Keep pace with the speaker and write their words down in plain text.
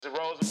The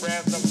Rose and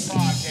Brass Knuckles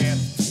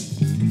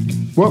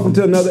Podcast. Welcome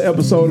to another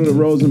episode of the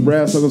Rose and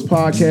Brass Knuckles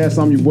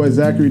Podcast. I'm your boy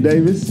Zachary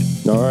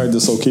Davis. All right,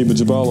 this is Okeepa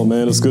Jabala,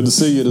 man. It's good to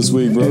see you this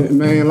week, bro.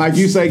 Man, like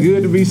you say,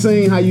 good to be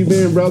seen. How you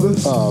been, brother?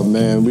 Oh,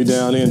 man, we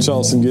down here in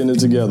Charleston getting it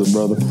together,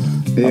 brother.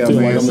 Yeah, I feel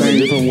man, like I'm in a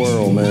different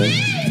world,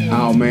 man.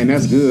 Oh, man,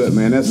 that's good,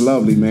 man. That's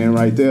lovely, man,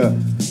 right there.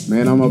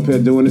 Man, I'm up here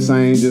doing the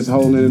same, just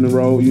holding it in the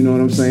road, you know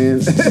what I'm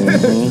saying?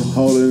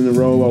 Holding it in the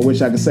road. I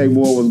wish I could say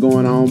more what's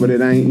going on, but it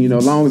ain't, you know,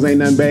 as long as ain't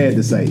nothing bad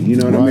to say, you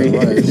know what I mean?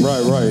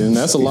 Right. And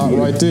that's a lot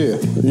right there.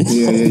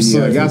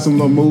 Yeah. I got some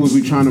little moves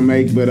we trying to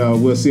make, but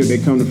we'll see if they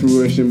come to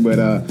fruition, but,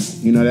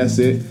 you know, that's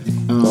it.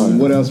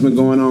 What else been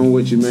going on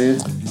with you,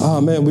 man?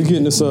 Man, we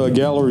getting this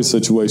gallery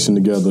situation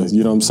together,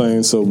 you know what I'm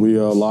saying? So we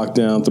locked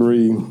down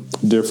 3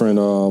 different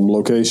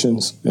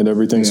locations and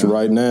everything. So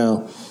right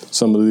now,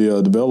 some of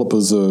the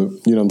developers are,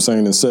 you know what I'm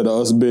saying, instead of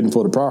us bidding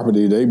for the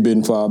property, they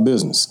bidding for our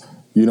business.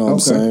 You know what I'm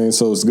saying?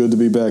 So it's good to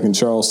be back in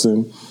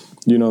Charleston.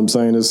 You know what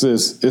I'm saying?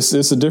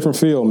 It's a different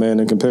feel, man,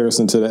 in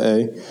comparison to the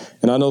A.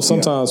 And I know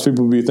sometimes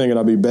people be thinking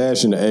I be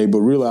bashing the A,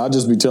 but really I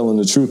just be telling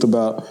the truth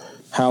about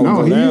how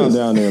we go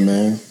down there,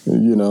 man.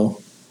 You know.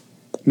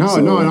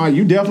 No,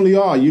 you definitely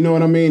are. You know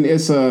what I mean?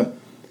 It's a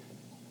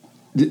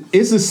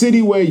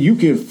city where you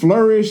can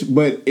flourish,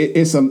 but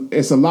it's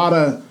a lot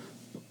of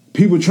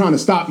people trying to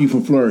stop you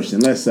from flourishing,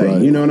 let's say.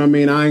 Right. You know what I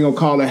mean? I ain't gonna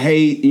call it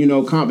hate, you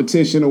know,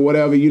 competition or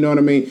whatever, you know what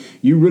I mean?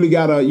 You really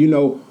gotta, you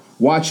know,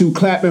 watch who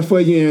clapping for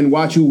you and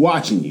watch who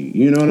watching you.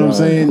 You know what I'm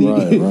saying?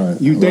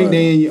 You think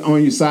they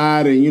on your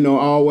side, and you know,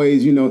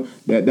 always, you know,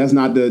 that's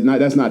not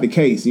the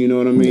case. You know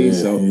what I mean?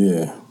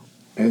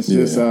 It's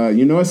just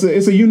you know,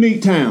 it's a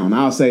unique town.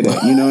 I'll say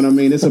that. You know what I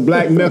mean? It's a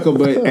black Mecca,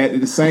 but at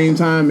the same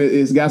time,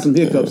 it's got some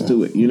hiccups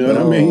to it. You know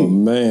what I mean? Oh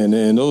man,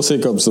 and those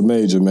hiccups are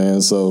major,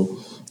 man. So.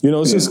 You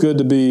know, it's just good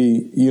to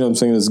be, you know what I'm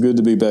saying, it's good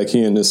to be back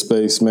here in this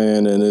space,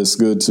 man, and it's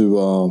good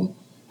to,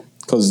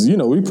 because, you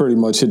know, we pretty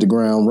much hit the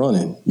ground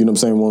running, you know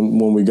what I'm saying,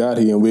 when we got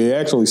here. And we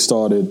actually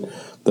started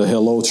the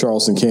Hello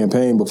Charleston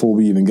campaign before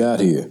we even got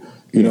here,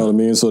 you know what I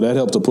mean? So that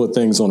helped to put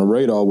things on the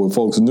radar where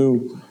folks knew,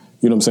 you know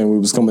what I'm saying, we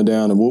was coming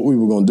down and what we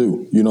were going to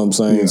do, you know what I'm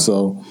saying?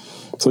 So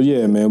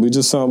yeah, man, we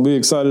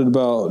excited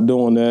about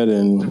doing that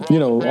and, you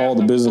know, all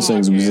the business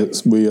things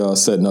we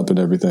setting up and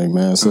everything,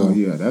 man. So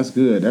that's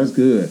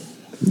good.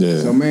 Yeah.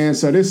 So, man,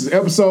 this is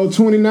episode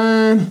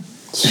 29.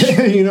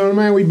 You know what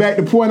I mean? We back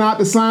to point out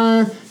the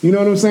sign. You know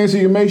what I'm saying? So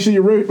you make sure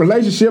your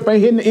relationship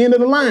ain't hitting the end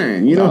of the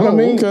line. You know what I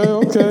mean?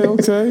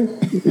 Okay.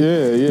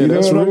 Yeah, you know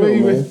that's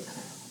real, man.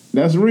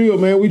 That's real,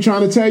 man. We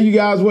trying to tell you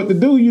guys what to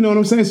do, you know what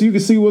I'm saying? So you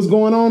can see what's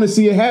going on and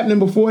see it happening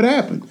before it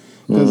happened.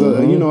 Because,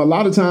 you know, a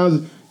lot of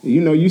times, you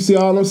know, you see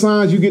all them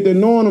signs, you get to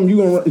knowing them, you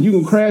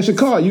gonna crash a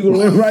car, you gonna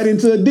run right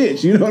into a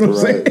ditch. You know what I'm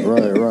saying?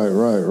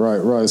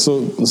 Right. So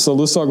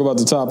let's talk about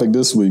the topic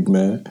this week,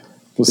 man.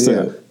 What's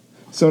that?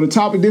 So the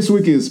topic this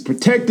week is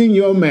protecting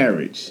your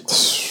marriage.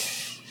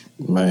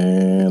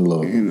 Man,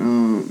 look.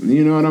 And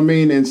you know what I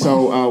mean? And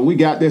so we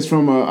got this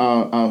from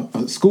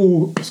a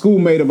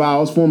schoolmate of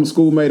ours, former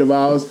schoolmate of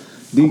ours,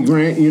 D.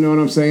 Grant, you know what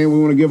I'm saying? We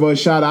want to give her a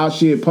shout out.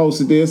 She had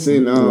posted this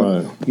and,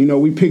 you know,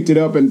 we picked it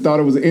up and thought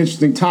it was an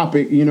interesting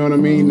topic, you know what I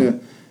mean? To,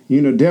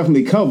 you know,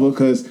 definitely cover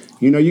because,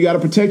 you know, you got to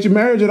protect your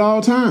marriage at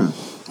all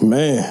times.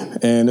 Man,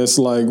 and it's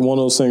like one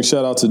of those things,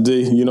 shout out to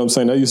D, you know what I'm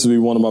saying? That used to be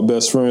one of my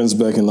best friends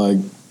back in like,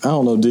 I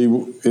don't know, D,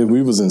 if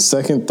we was in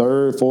 2nd,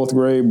 3rd, 4th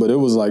grade, but it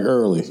was like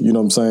early, you know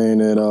what I'm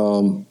saying?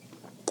 And,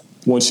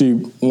 when she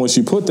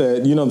put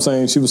that, you know what I'm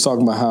saying, she was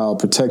talking about how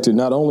protected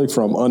not only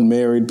from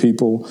unmarried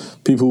people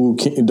who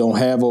don't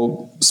have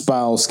a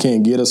spouse,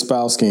 can't get a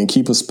spouse, can't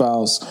keep a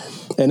spouse.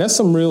 And that's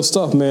some real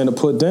stuff, man, to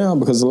put down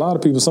because a lot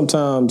of people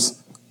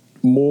sometimes,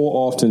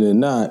 more often than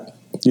not,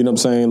 you know what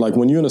I'm saying, like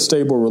when you're in a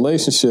stable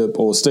relationship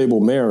or a stable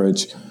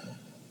marriage,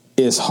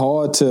 it's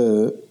hard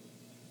to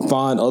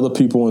find other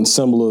people in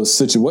similar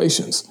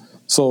situations.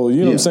 So,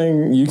 you know what I'm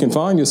saying, you can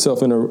find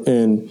yourself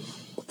in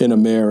a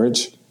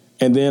marriage.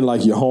 And then,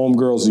 like, your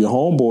homegirls or your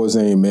homeboys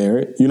ain't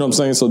married. You know what I'm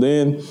saying? So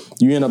then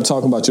you end up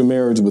talking about your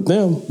marriage with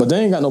them, but they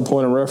ain't got no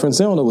point of reference.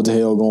 They don't know what the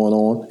hell going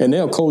on. And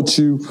they'll coach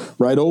you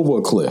right over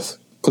a cliff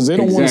because they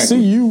don't want to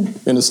see you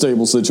in a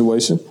stable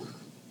situation.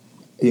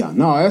 Yeah,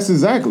 no, that's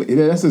exactly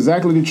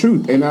the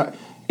truth. And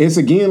it's,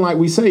 again, like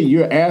we say,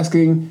 you're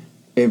asking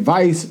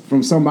advice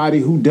from somebody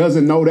who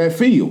doesn't know that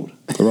field.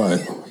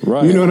 Right.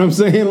 You know what I'm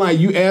saying? Like,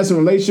 you ask some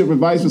relationship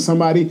advice from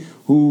somebody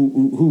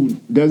who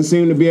doesn't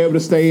seem to be able to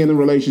stay in the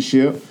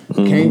relationship,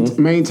 can't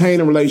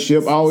maintain a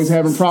relationship, always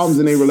having problems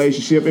in their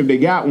relationship if they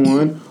got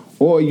one,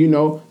 or, you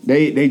know,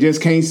 they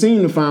just can't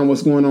seem to find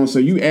what's going on. So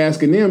you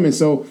asking them, and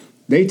so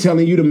they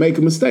telling you to make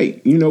a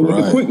mistake, you know,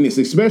 with the quickness,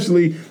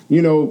 especially,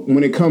 you know,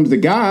 when it comes to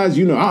guys,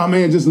 you know, oh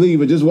man, just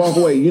leave it, just walk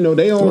away. You know,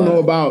 they don't know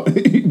about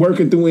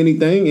working through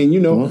anything. And,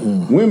 you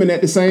know, women at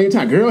the same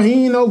time, girl,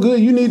 he ain't no good.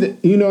 You need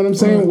to, you know what I'm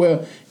saying?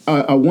 Well,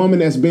 a woman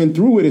that's been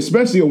through it,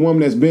 especially a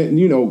woman that's been,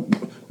 you know,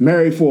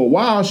 married for a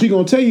while, she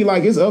gonna tell you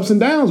like it's ups and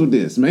downs with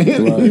this, man.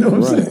 You know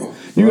what I'm saying?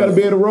 You got to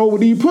be able to roll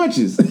with these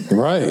punches.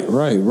 Right.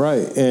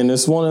 And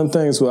it's one of them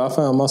things where I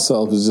found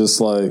myself is just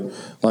like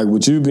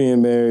with you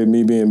being married,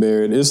 me being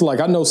married, it's like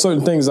I know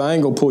certain things I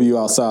ain't gonna pull you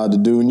outside to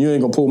do, and you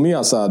ain't gonna pull me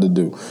outside to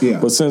do. Yeah.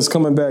 But since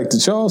coming back to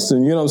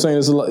Charleston, you know what I'm saying,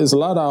 it's a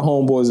lot of our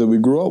homeboys that we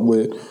grew up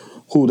with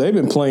who they've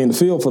been playing the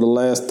field for the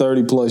last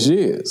 30 plus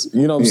years.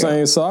 You know what I'm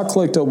saying? So I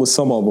clicked up with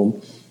some of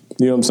them,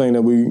 you know what I'm saying,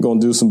 that we gonna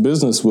do some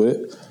business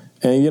with.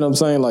 And you know what I'm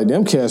saying, like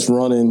them cats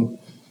running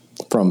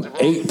from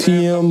 8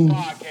 p.m.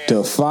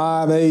 to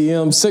 5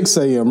 a.m., 6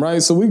 a.m.,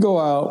 right? So we go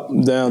out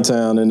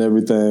downtown and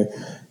everything,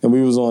 and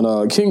we was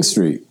on King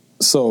Street.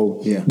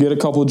 So get a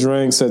couple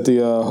drinks at the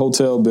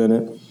Hotel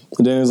Bennett,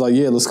 and then it's like,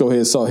 let's go ahead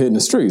and start hitting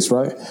the streets,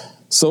 right?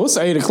 So it's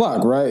 8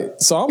 o'clock, right?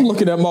 So I'm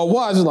looking at my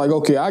watch, like,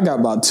 okay, I got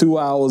about 2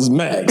 hours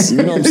max. You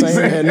know what I'm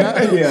saying? And not,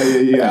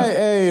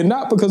 Hey,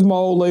 not because my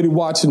old lady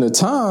watching the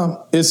time.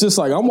 It's just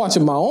like I'm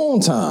watching my own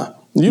time.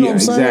 You know what I'm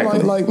saying?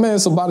 Exactly. Like, man,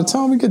 so by the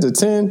time we get to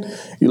 10,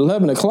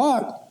 11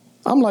 o'clock,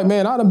 I'm like,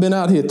 man, I'd have been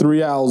out here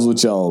 3 hours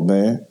with y'all,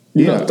 man.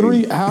 You know,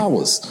 3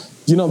 hours.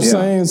 You know what I'm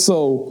saying?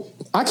 So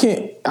I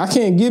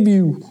can't give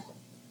you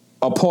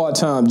a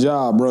part-time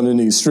job running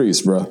these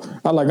streets, bro.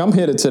 I'm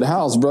headed to the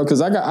house, bro,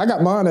 because I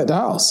got mine at the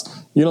house.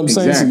 You know what I'm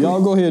saying? So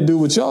y'all go ahead and do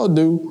what y'all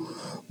do.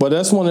 But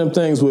that's one of them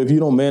things where if you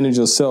don't manage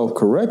yourself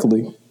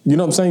correctly, you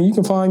know what I'm saying, you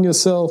can find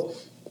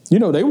yourself, you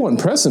know, they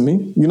wasn't pressing me,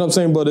 you know what I'm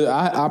saying, but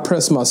I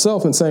pressed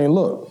myself and saying,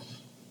 look,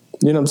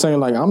 you know what I'm saying,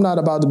 like, I'm not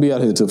about to be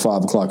out here till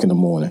 5 o'clock in the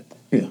morning.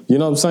 Yeah. You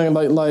know what I'm saying?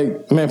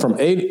 Like man, from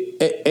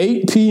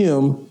 8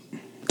 p.m.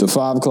 to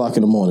 5 o'clock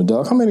in the morning,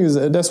 dog. How many is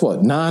that? That's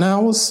what, 9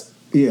 hours?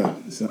 Yeah.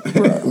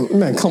 Bruh,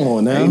 man, come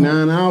on now.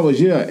 8-9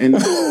 hours, yeah. And,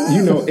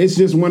 you know, it's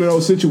just one of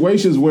those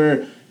situations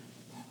where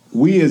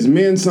we as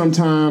men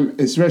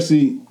sometimes,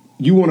 especially,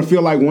 you want to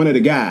feel like one of the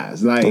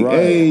guys. Like,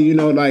 hey, you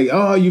know, like,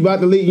 oh, you about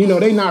to leave. You know,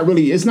 they not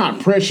really, it's not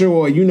pressure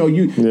or, you know,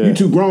 you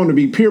too grown to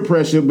be peer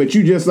pressure, but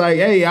you just like,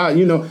 hey,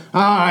 you know,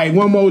 all right,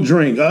 one more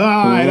drink. All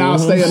right, I'll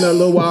stay another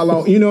little while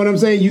on. You know what I'm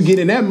saying? You get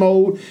in that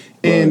mode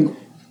and,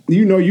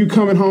 you know, you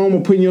coming home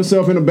or putting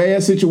yourself in a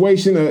bad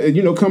situation,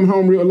 you know, coming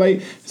home real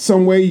late,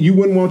 some way you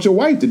wouldn't want your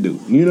wife to do.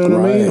 You know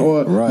what I mean?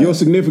 Or your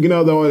significant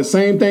other, or the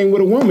same thing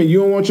with a woman.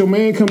 You don't want your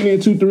man coming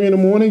in 2, 3 in the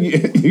morning,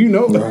 you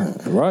know?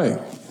 Right.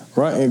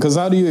 And because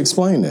how do you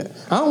explain that?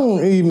 I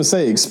don't even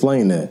say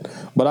explain that,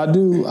 but I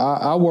do.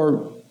 I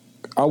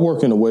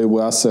work in a way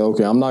where I say,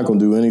 okay, I'm not going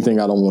to do anything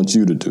I don't want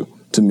you to do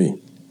to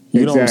me.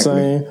 You know what I'm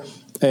saying?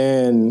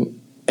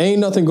 And ain't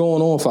nothing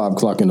going on 5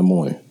 o'clock in the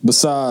morning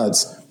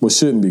besides what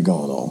shouldn't be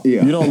going on.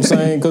 Yeah. You know what I'm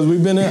saying? Because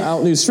we've been out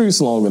in these streets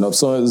long enough.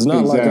 So it's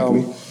not like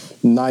I'm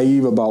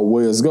naive about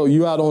where it's going.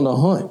 You out on a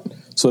hunt.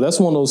 So that's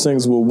one of those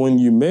things where when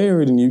you're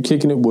married and you're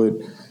kicking it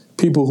with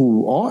people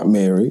who aren't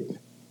married,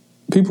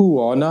 people who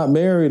are not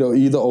married are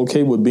either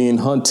okay with being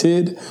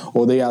hunted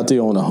or they out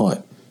there on a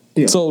hunt.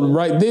 Yeah. So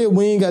right there,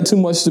 we ain't got too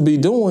much to be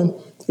doing.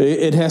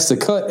 It has to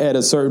cut at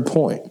a certain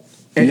point.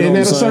 And at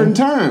a certain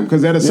time,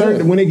 because at a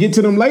certain when they get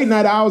to them late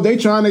night hours, they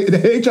trying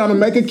to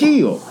make a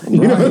kill.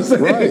 You know what I'm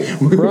saying?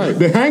 Right.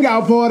 The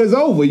hangout part is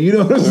over. You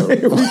know what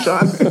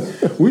I'm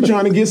saying? We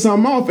trying to get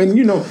something off, and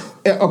you know,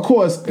 of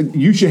course,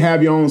 you should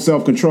have your own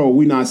self control.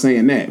 We're not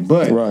saying that,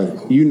 but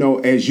you know,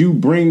 as you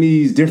bring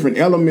these different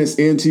elements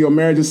into your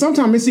marriage, and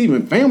sometimes it's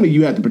even family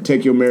you have to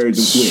protect your marriage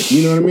with.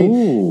 You know what I mean?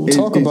 Ooh,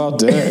 talk about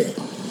that.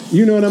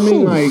 You know what I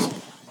mean? Like,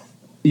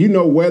 you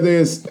know, whether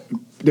it's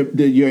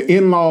your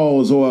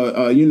in-laws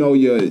or you know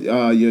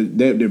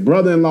their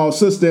brother-in-law,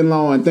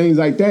 sister-in-law, and things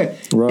like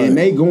that, and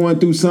they going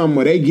through something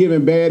or they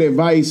giving bad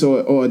advice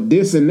or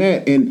this and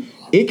that, and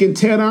it can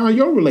tear down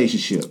your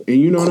relationship.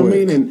 And you know what I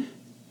mean?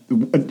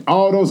 And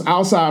all those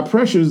outside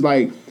pressures,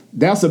 like,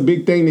 that's a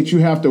big thing that you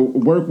have to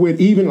work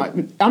with. Even like,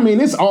 I mean,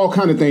 it's all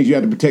kind of things you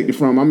have to protect it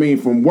from. I mean,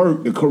 from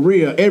work, the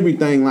career,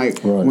 everything. Like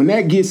when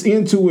that gets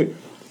into it,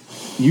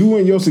 you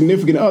and your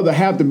significant other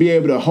have to be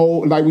able to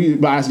hold, like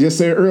I just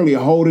said earlier,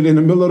 hold it in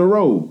the middle of the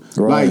road.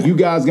 Like, you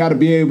guys got to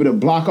be able to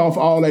block off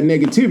all that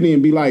negativity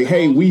and be like,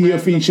 hey, we here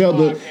for each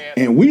other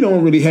and we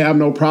don't really have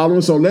no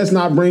problem, so let's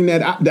not bring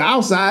that the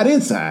outside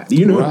inside.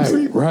 You know what I'm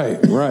saying?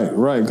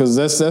 Right. Because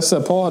that's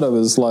a part of it.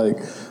 It's like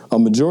a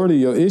majority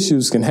of your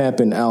issues can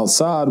happen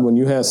outside when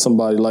you have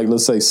somebody like,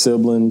 let's say,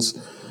 siblings,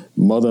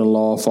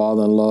 mother-in-law,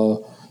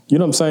 father-in-law. You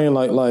know what I'm saying?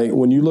 Like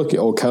when you look at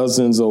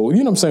cousins or, you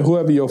know what I'm saying,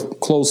 whoever your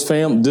close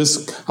family,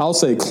 I'll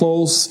say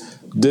close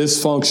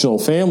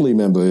dysfunctional family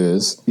member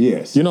is.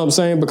 Yes. You know what I'm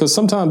saying? Because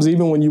sometimes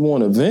even when you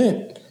want to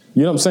vent,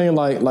 you know what I'm saying?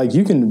 Like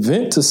you can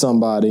vent to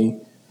somebody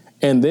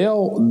and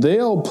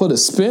they'll put a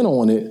spin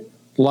on it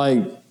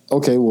like,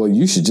 okay, well,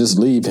 you should just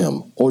leave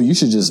him or you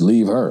should just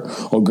leave her.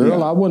 Or,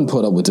 girl, I wouldn't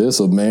put up with this.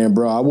 Or, man,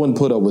 bro, I wouldn't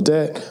put up with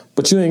that.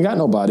 But you ain't got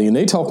nobody. And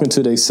they talking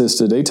to their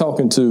sister. They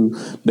talking to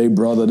their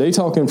brother. They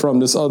talking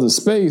from this other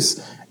space.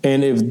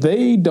 And if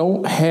they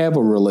don't have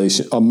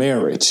a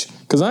marriage,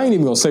 because I ain't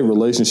even going to say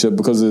relationship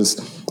because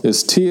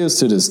it's tears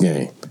to this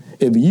game.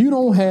 If you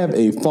don't have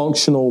a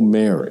functional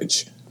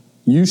marriage,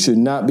 you should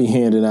not be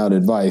handing out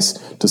advice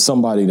to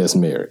somebody that's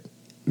married.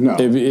 No.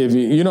 If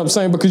you know what I'm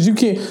saying? Because you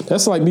can't,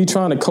 that's like me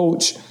trying to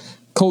coach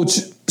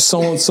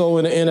so-and-so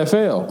in the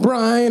NFL. Bro,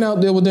 I ain't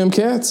out there with them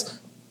cats.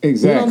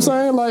 Exactly. You know what I'm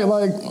saying?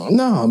 Like,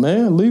 nah,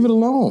 man, leave it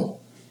alone.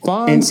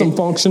 Find some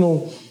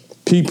functional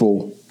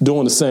people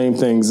doing the same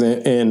things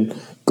and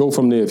go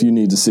from there if you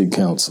need to seek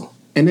counsel.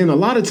 And then a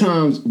lot of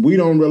times we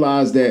don't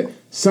realize that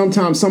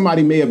sometimes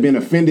somebody may have been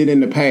offended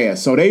in the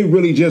past. So they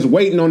really just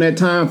waiting on that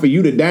time for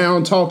you to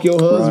down talk your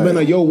husband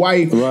or your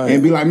wife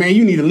and be like, man,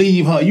 you need to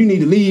leave her. You need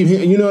to leave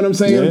him. You know what I'm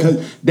saying?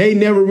 Because they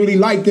never really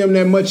liked them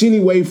that much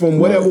anyway from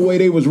whatever way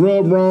they was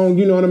rubbed wrong.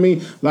 You know what I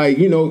mean? Like,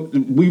 you know,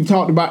 we've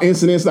talked about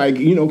incidents like,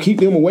 you know, keep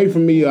them away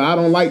from me. Or I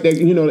don't like that.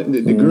 You know,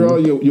 the girl,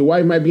 your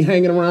wife might be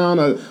hanging around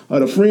or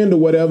the friend or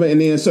whatever. And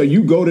then so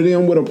you go to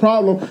them with a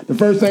problem. The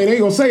first thing they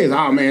going to say is,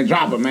 oh, man,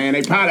 drop her, man.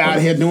 They probably out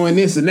here doing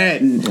this and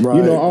that and, you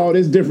know, all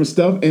this different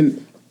stuff.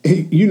 And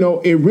you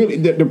know, it really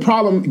the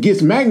problem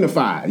gets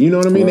magnified. You know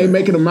what I mean? They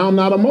making a mountain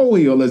out of a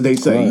molehill, as they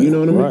say. You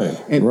know what I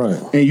mean?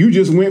 And you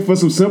just went for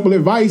some simple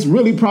advice.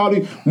 Really,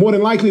 probably more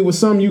than likely was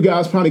something you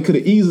guys probably could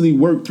have easily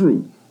worked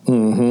through.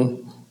 Yeah,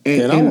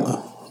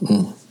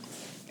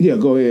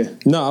 go ahead.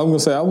 No, I'm gonna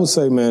say I would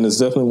say, man, it's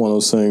definitely one of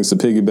those things to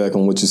piggyback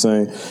on what you're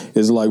saying.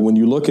 Is like when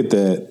you look at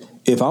that,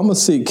 if I'm gonna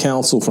seek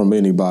counsel from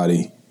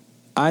anybody,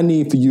 I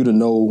need for you to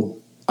know.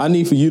 I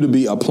need for you to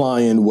be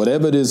applying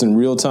whatever it is in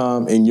real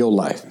time in your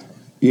life.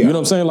 You know what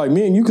I'm saying? Like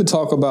me and you could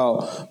talk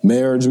about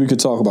marriage. We could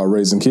talk about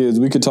raising kids.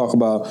 We could talk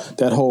about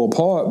that whole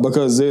part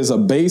because there's a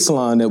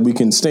baseline that we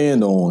can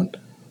stand on.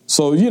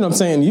 So, you know what I'm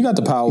saying? You got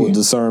the power of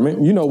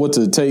discernment. You know what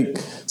to take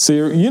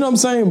serious. You know what I'm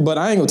saying? But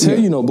I ain't going to tell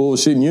you no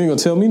bullshit and you ain't going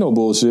to tell me no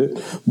bullshit.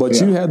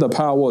 But you have the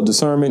power of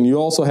discernment. You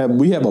also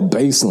we have a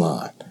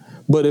baseline.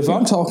 But if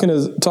I'm talking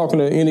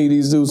to any of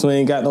these dudes who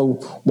ain't got no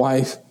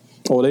wife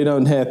or they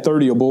done had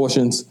 30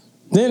 abortions,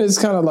 then it's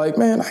kind of like,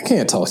 man, I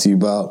can't talk to you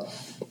about...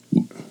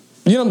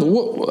 You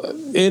know,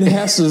 it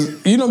has to,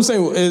 you know what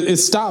I'm saying? It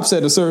stops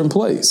at a certain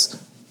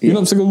place. You know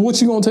what I'm saying?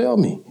 What you going to tell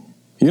me?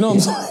 You know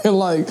what I'm saying?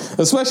 Like,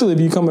 especially if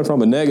you're coming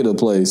from a negative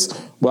place.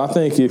 But I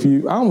think I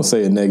don't want to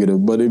say a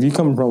negative, but if you're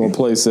coming from a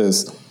place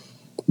that's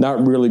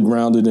not really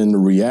grounded in the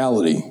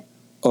reality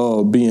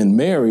of being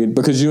married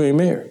because you ain't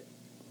married.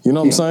 You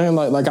know what I'm saying?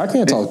 Like I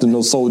can't talk to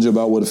no soldier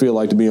about what it feel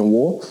like to be in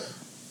war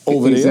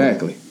over there.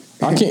 Exactly.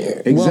 I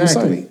can't.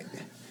 Exactly.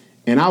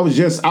 And I was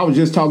just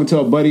talking to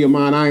a buddy of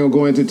mine. I ain't gonna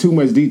go into too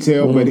much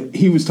detail, but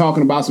he was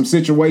talking about some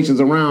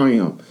situations around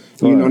him.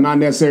 You know, not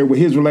necessarily with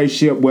his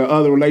relationship, where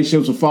other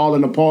relationships were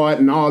falling apart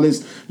and all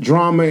this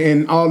drama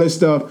and all this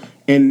stuff.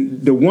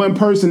 And the one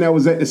person that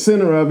was at the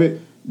center of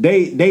it,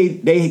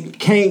 they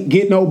can't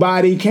get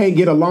nobody, can't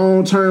get a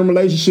long-term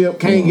relationship,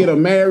 can't get a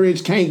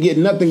marriage, can't get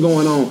nothing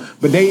going on.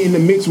 But they in the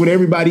mix with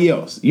everybody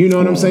else. You know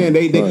what I'm saying?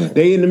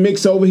 They in the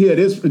mix over here.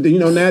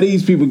 Now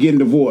these people getting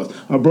divorced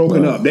or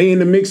broken up. They in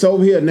the mix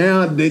over here.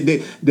 Now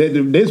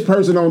this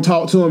person don't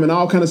talk to them and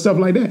all kind of stuff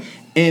like that.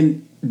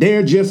 And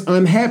they're just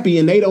unhappy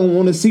and they don't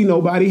want to see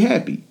nobody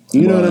happy.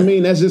 You know what I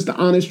mean? That's just the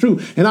honest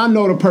truth. And I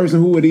know the person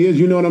who it is,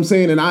 you know what I'm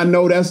saying? And I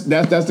know that's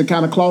the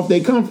kind of cloth they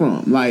come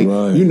from. Like,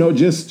 you know,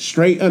 just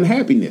straight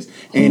unhappiness.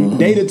 And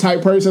they the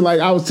type person, like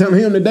I was telling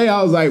him today,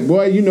 I was like,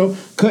 boy, you know,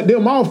 cut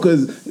them off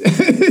because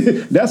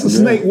that's a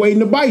snake waiting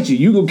to bite you.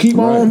 You gonna keep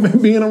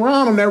on being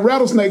around them. That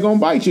rattlesnake gonna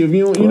bite you if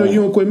you don't, you know,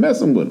 you don't quit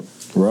messing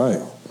with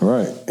them.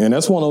 Right. And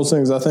that's one of those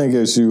things I think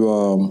as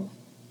you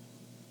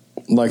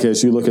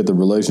as you look at the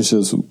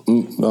relationships, me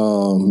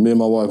and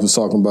my wife was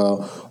talking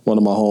about one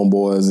of my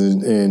homeboys,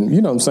 and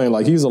you know what I'm saying,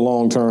 like he's a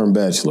long-term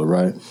bachelor,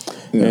 right?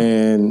 Yeah.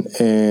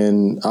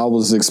 And I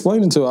was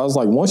explaining to her, I was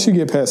like, once you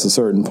get past a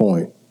certain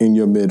point in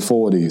your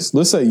mid-40s,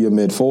 let's say your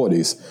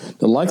mid-40s,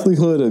 the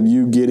likelihood of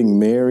you getting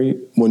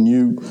married when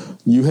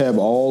you have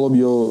all of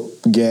your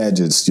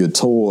gadgets, your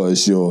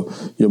toys, your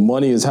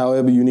money is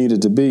however you need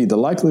it to be, the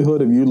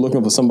likelihood of you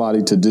looking for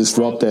somebody to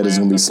disrupt that is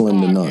going to be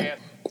slim to none.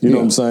 You know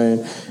what I'm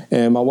saying?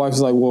 And my wife was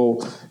like,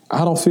 well, I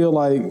don't feel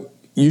like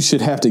you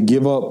should have to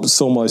give up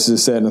so much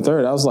this, that, and the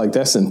third. I was like,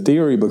 that's in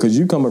theory because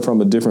you coming from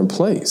a different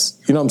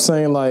place. You know what I'm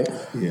saying? Like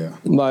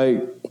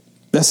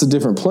that's a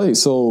different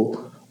place.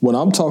 So when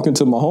I'm talking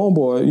to my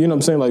homeboy, you know what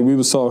I'm saying? Like we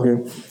was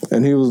talking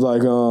and he was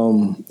like,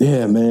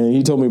 yeah, man,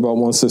 he told me about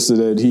one sister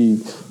that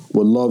he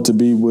would love to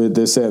be with,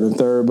 this, that, and the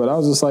third. But I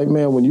was just like,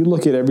 man, when you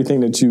look at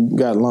everything that you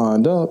got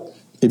lined up,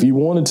 if you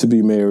wanted to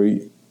be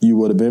married, you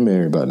would have been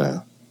married by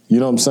now. You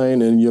know what I'm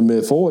saying? In your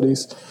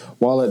mid-40s,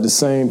 while at the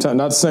same time,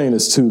 not saying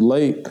it's too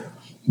late,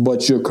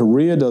 but your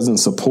career doesn't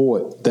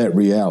support that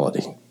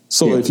reality.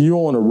 So if you're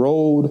on the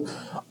road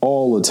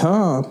all the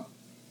time,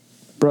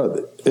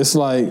 brother, it's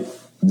like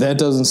that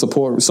doesn't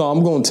support. So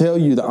I'm going to tell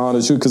you the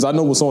honest truth because I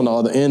know what's on the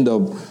other end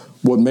of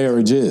what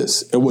marriage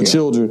is and what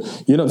children,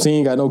 you know what I'm saying? He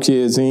ain't got no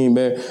kids, he ain't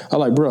married. I'm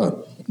like,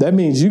 bro, that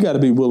means you got to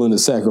be willing to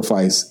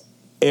sacrifice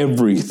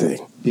everything.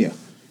 Yeah.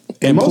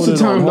 And most of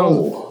the time,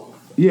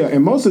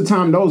 and most of the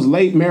time, those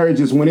late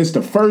marriages, when it's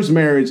the first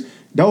marriage,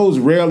 those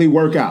rarely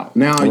work out.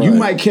 Now, you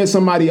might catch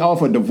somebody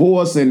off a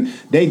divorce and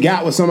they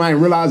got with somebody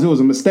and realized it was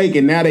a mistake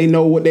and now they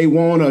know what they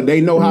want or they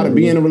know how to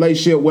be in a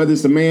relationship, whether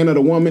it's the man or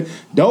the woman.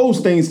 Those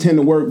things tend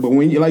to work. But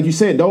when you, like you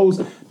said,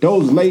 those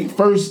those late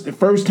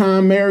first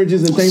time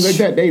marriages and things like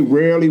that, they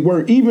rarely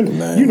work. Even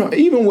Man.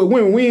 even with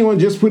women, we ain't gonna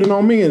just put it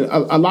on men.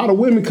 A lot of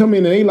women come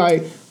in and they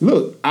like,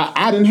 look,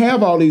 I didn't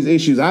have all these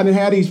issues. I didn't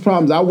have these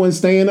problems. I wasn't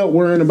staying up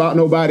worrying about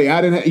nobody.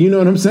 I didn't, you know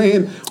what I'm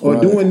saying? Or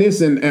doing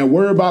this and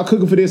worry about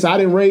cooking for this. I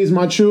didn't raise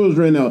my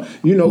children. Or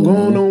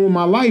going on with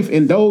my life.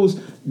 And those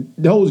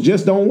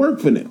just don't work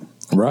for them.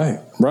 Right.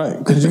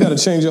 Because you got to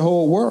change your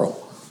whole world.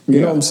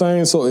 You know what I'm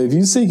saying? So if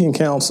you're seeking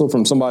counsel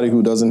from somebody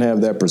who doesn't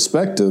have that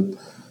perspective,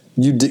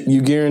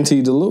 you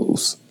guaranteed to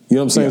lose. You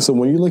know what I'm saying? Yeah. So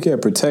when you look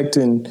at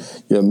protecting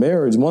your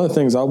marriage, one of the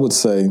things I would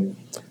say,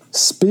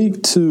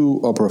 speak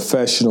to a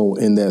professional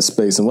in that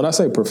space. And when I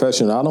say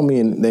professional, I don't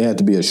mean they have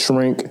to be a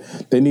shrink.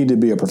 They need to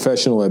be a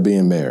professional at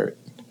being married.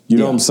 You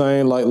know what I'm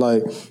saying?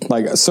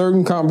 Like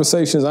certain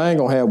conversations I ain't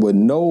gonna have with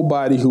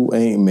nobody who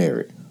ain't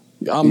married.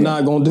 I'm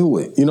not gonna do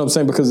it. You know what I'm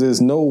saying? Because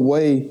there's no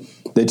way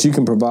that you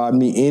can provide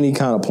me any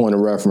kind of point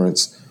of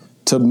reference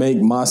to make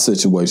my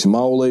situation. My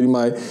old lady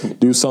might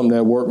do something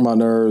that worked my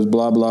nerves,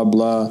 blah, blah,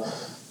 blah.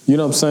 You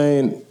know what I'm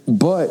saying?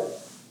 But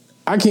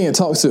I can't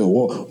talk to her.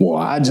 Well,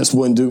 I just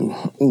wouldn't do.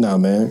 No,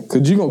 man.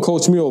 Because you're going to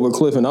coach me over a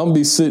cliff and I'm going to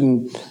be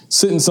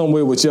sitting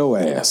somewhere with your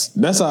ass.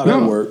 That's how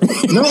that works.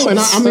 No, and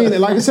I mean,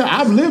 like I said,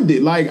 I've lived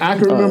it. Like, I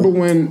can remember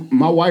when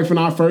my wife and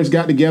I first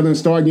got together and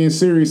started getting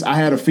serious, I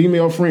had a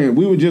female friend.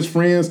 We were just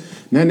friends.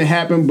 Nothing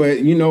happened, but,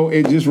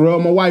 it just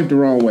rubbed my wife the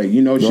wrong way.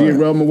 She had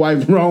rubbed my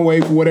wife the wrong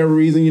way for whatever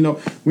reason.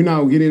 We're not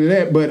going to get into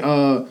that, but...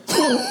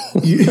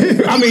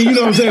 I mean, you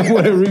know what I'm saying? For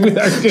whatever reason.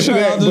 Shout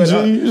out to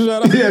G.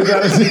 Shout out. Yeah,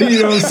 shout out to G,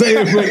 you know what I'm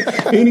saying?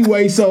 But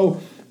anyway, so...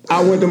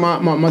 I went to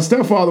my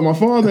stepfather, my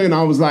father, and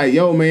I was like,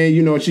 yo,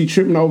 man, she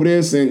tripping over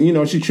this and,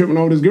 she tripping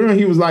over this girl. And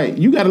he was like,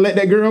 you got to let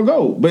that girl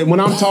go. But when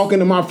I'm talking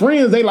to my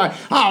friends, they like,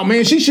 oh,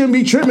 man, she shouldn't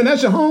be tripping.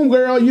 That's your home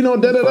girl,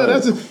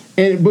 da-da-da.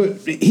 But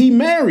he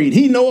married.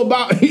 He know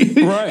about He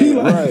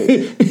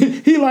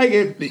like,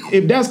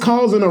 if that's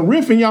causing a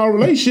rift in y'all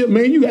relationship,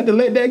 man, you got to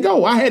let that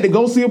go. I had to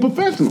go see a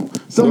professional,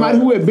 somebody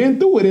who had been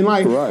through it. And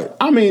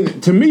I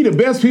mean, to me, the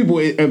best people,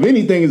 if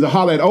anything, is to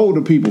holler at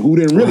older people who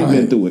didn't really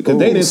been through it because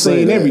they didn't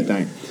seen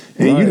everything.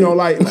 And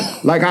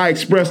like I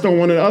expressed on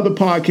one of the other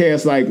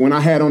podcasts, like when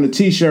I had on the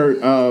T-shirt,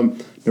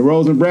 the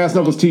Rose and Brass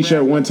Knuckles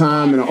T-shirt one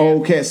time, and an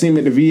old cat seen me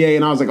at the VA,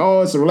 and I was like,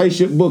 oh, it's a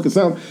relationship book or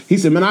something. He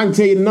said, man, I can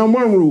tell you the number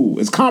one rule: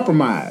 it's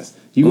compromise.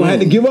 You gonna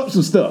have to give up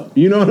some stuff.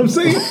 You know what I'm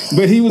saying?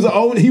 But he was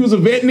a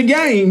vet in the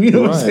game. You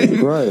know what I'm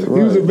saying? Right. He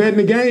was a vet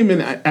in the game,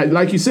 and I,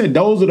 like you said,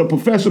 those are the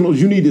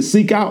professionals you need to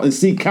seek out and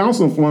seek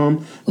counsel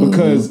from,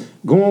 because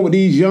going with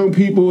these young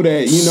people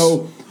that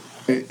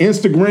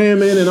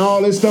Instagramming and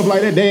all this stuff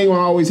like that, they ain't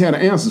gonna always have the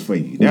answers for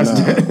you. That's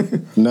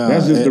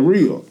that's just the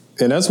real.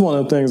 And that's one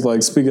of the things,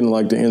 like speaking of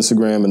like the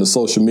Instagram and the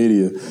social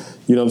media,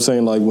 you know what I'm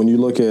saying? Like when you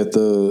look at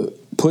the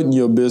putting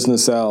your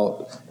business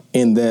out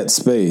in that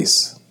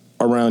space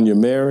around your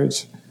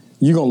marriage,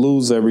 you're gonna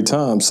lose every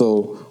time.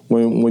 So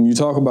when you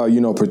talk about,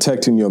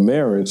 protecting your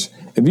marriage,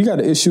 if you got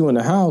an issue in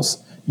the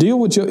house, deal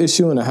with your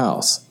issue in the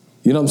house.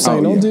 You know what I'm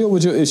saying? Don't deal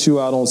with your issue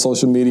out on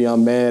social media.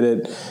 I'm mad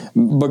at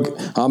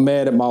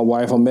my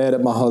wife. I'm mad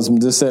at my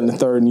husband. This, that, and the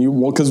third.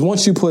 And because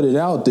once you put it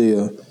out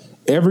there,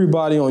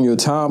 everybody on your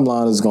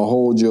timeline is gonna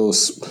hold your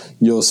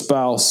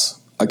spouse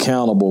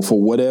accountable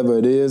for whatever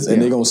it is, and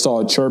they're gonna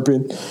start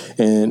chirping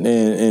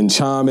and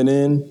chiming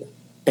in,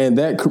 and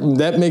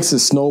that makes it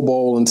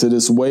snowball into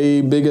this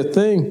way bigger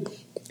thing.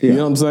 Yeah. You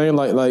know what I'm saying?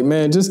 Like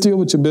man, just deal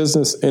with your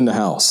business in the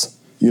house.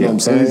 You know what I'm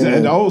saying?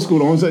 And the old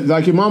school,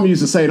 like your mama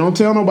used to say, don't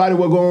tell nobody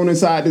what's going on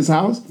inside this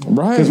house.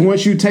 Right. Because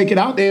once you take it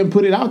out there and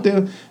put it out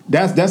there,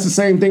 that's the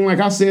same thing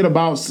like I said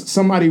about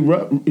somebody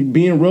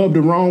being rubbed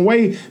the wrong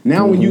way.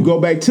 Now when you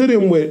go back to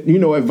them with,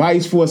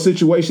 advice for a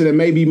situation that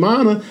may be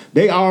minor,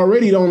 they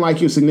already don't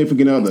like your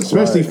significant other,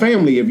 especially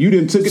family. If you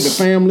didn't took it to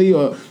family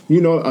or,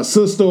 a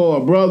sister or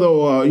a brother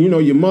or,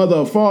 your mother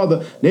or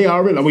father, they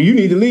already like, well, you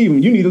need to leave him.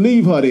 You need to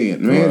leave her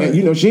then, man. Right.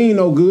 And, she ain't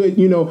no good,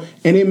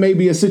 and it may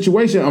be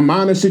a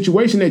minor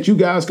situation that you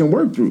guys can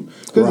work through.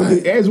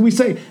 Because as we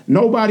say,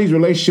 nobody's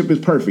relationship is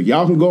perfect.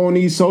 Y'all can go on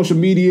these social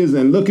medias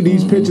and look at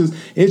these pictures.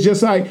 It's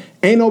just like,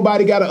 ain't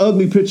nobody got an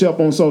ugly picture up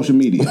on social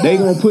media. They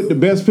gonna put the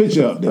best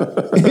picture up there.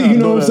 You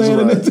know what I'm saying?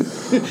 Right.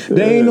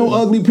 There ain't no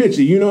ugly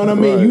picture. You know what I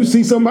mean? Right. You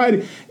see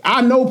somebody,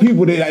 I know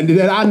people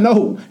that I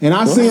know, and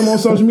I see them on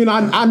social media.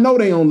 I know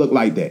they don't look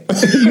like that.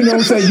 You know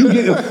what I'm saying? You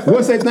get,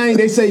 what's that thing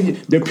they say?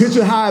 The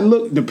picture how it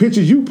look, the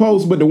pictures you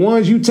post, but the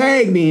ones you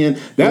tagged in,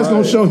 that's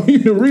gonna show you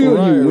the real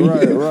you.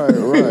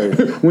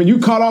 Right. When you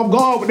caught off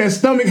guard with that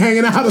stomach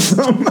hanging out or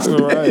something.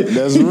 Right.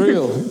 That's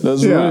real.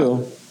 That's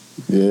real.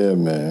 Yeah,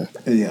 man.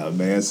 Yeah,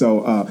 man.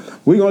 So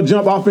we're going to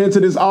jump off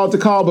into this altar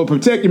call, but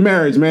protect your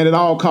marriage, man, at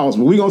all costs.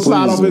 But we're going to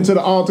slide off into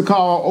the altar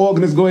call.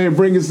 Organist, go ahead and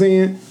bring us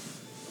in.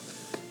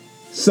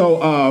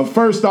 So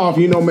first off,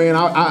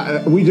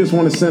 man, we just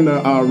want to send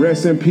a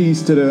rest in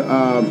peace to the,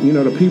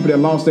 the people that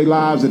lost their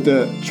lives at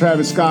the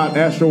Travis Scott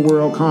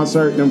Astroworld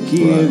concert, them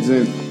kids.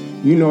 Right. And,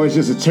 it's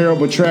just a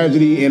terrible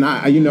tragedy. And,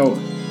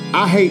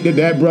 I hate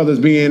that brother's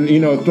being,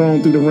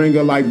 thrown through the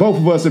ringer. Like, both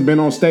of us have been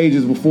on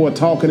stages before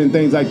talking and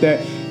things like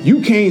that.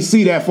 You can't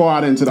see that far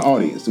out into the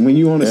audience when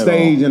you on the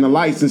stage and the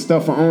lights and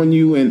stuff are on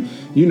you and,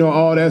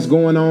 all that's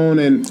going on.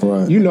 And,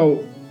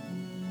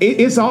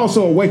 it's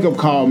also a wake-up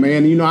call,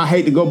 man. I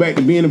hate to go back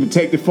to being a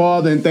protected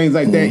father and things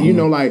like that.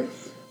 Like,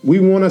 we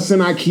want to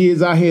send our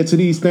kids out here to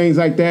these things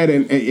like that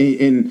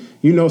and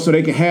so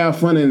they can have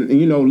fun and,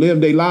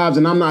 live their lives.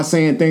 And I'm not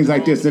saying things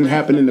like this didn't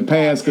happen in the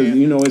past because,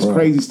 it's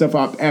crazy stuff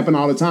happen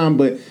all the time.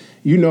 But,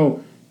 you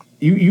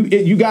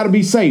got to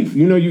be safe.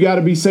 You got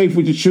to be safe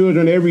with your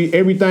children.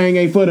 Everything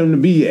ain't for them to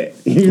be at.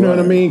 You know what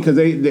I mean? Because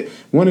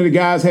one of the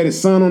guys had his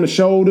son on the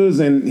shoulders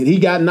and he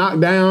got knocked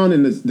down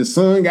and the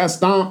son got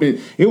stomped. And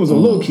it was a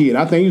little kid.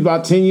 I think he was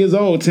about 10 years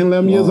old, 10,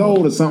 11 years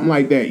old or something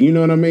like that. You know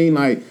what I mean?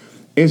 Like,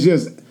 it's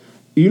just...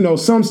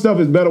 some stuff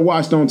is better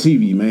watched on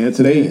TV, man.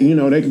 So they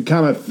can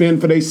kind of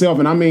fend for themselves.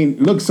 And I mean,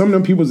 look, some of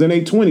them people's in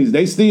their 20s,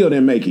 they still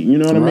didn't make it. You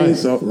know what I mean?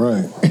 So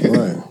right.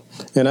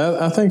 And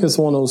I think it's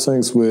one of those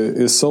things where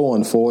it's so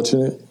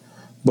unfortunate,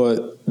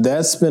 but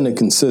that's been a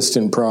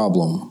consistent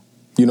problem.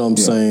 You know what I'm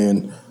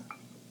saying?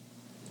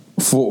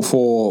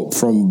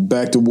 From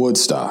back to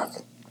Woodstock.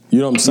 You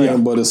know what I'm saying?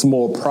 Yeah. But it's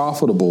more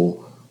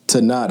profitable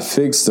to not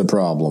fix the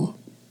problem.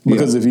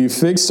 Because if you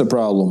fix the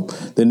problem,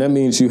 then that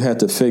means you have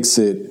to fix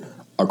it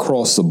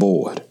across the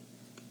board.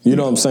 You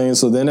know what I'm saying?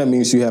 So then that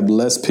means you have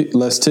less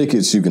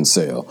tickets you can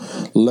sell,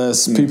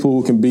 less people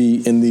who can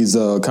be in these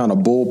kind of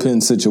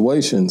bullpen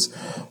situations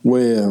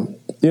where, you know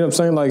what I'm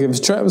saying? Like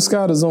if Travis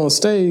Scott is on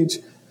stage,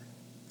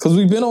 because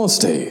we've been on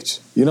stage,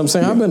 you know what I'm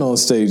saying? I've been on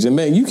stage and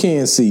man, you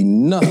can't see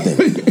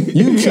nothing.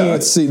 You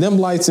can't see them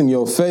lights in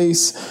your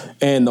face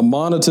and the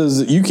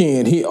monitors. You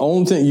can't hear.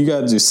 Only thing you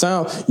got to do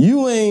sound.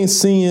 You ain't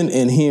seeing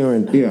and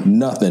hearing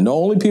nothing. The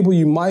only people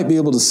you might be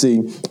able to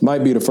see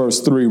might be the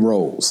first 3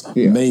 rows,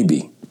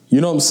 maybe. You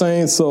know what I'm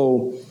saying?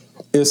 So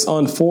it's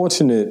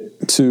unfortunate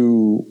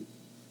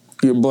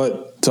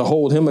but to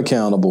hold him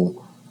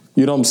accountable.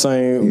 You know what I'm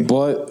saying? Yeah.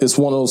 But it's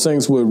one of those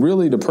things where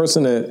really the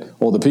person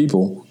or the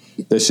people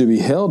that should be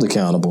held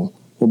accountable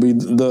will be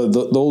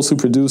those who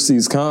produce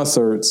these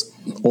concerts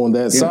on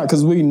that side,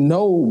 because we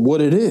know what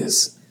it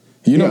is.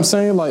 You know what I'm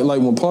saying? Like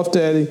when Puff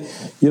Daddy,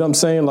 you know what I'm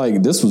saying?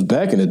 Like this was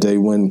back in the day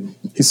when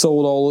he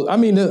sold all. I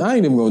mean, I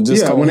ain't even going to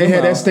just talk when they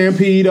had that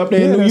stampede up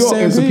there in New York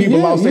and some people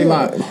lost their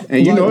lives.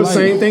 And the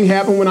same thing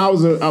happened when I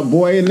was a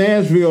boy in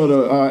Nashville.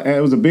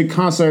 It was a big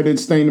concert at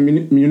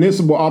the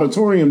Municipal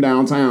Auditorium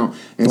downtown,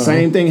 and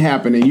same thing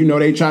happened. And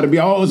they try to be,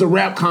 it was a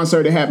rap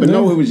concert that happened.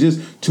 No, it was just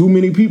too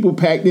many people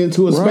packed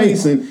into a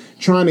space and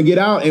trying to get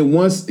out. And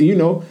once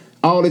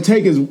all it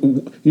take is,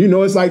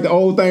 it's like the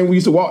old thing we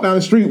used to walk down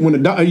the street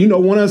when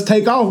when us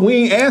take off, we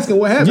ain't asking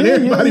what happened.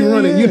 Everybody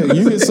running.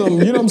 You get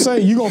some, you know what I'm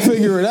saying? You gonna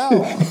figure it out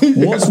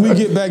once we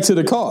get back to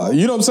the car.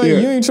 You know what I'm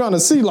saying? You ain't trying to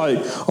see like,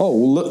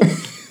 look,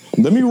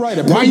 let me write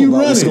a paper about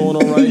what's going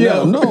on right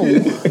now. No.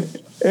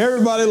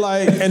 Everybody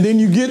and then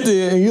you get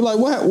there and you're like,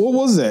 what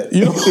was that?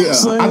 You know what I'm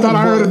saying? I thought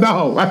I heard a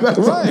dog.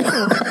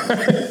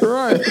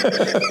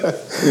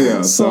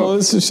 Right. So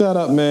it's a shout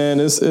out, man.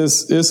 It's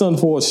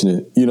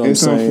unfortunate. You know what I'm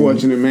saying? It's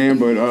unfortunate, man,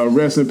 but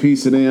rest in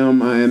peace to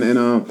them.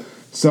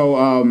 So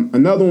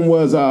another one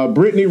was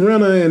Brittany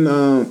Renner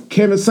and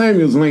Kevin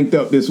Samuels linked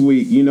up this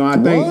week. I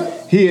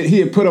think he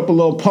had put up a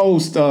little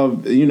post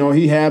of,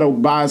 he had to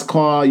buy his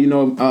car,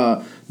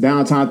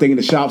 downtown, thinking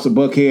the shop's a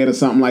Buckhead or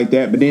something like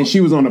that. But then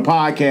she was on the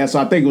podcast, so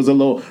I think it was a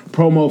little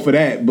promo for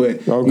that.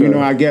 But,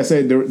 I guess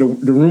the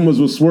rumors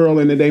were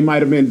swirling that they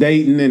might have been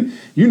dating. And,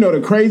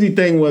 the crazy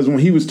thing was when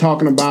he was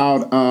talking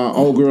about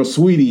old girl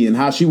Sweetie and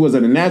how she was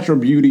a natural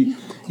beauty,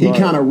 he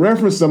kind of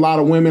referenced a lot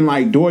of women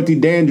like Dorothy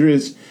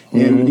Dandridge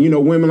and,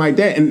 women like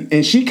that.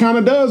 And she kind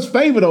of does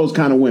favor those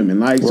kind of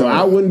women. So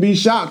I wouldn't be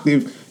shocked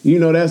if,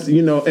 that's,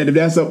 if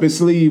that's up his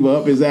sleeve or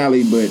up his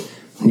alley. But,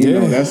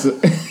 that's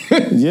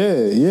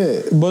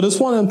yeah. But it's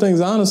one of them things,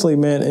 honestly,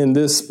 man, in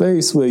this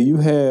space where you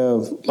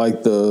have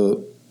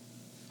the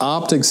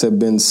optics have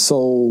been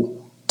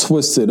so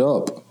twisted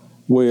up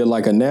where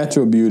a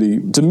natural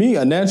beauty, to me,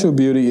 a natural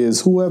beauty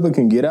is whoever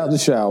can get out the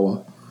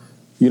shower,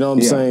 you know what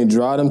I'm saying,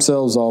 dry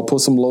themselves off,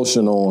 put some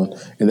lotion on,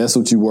 and that's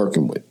what you're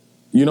working with.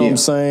 You know what I'm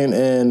saying?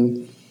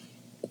 And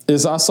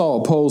I saw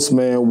a post,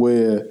 man,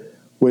 where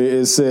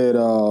it said,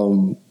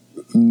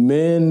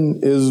 men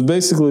is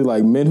basically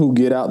like men who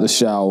get out the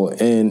shower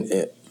and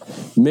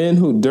men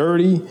who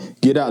dirty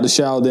get out the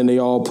shower, then they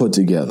all put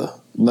together.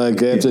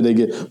 After they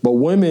get, but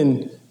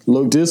women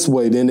look this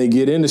way, then they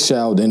get in the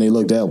shower, then they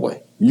look that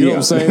way. You know what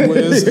I'm saying?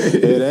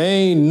 It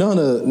ain't none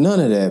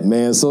of that,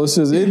 man. So it's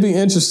just, it'd be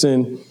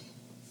interesting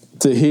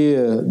to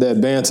hear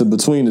that banter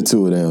between the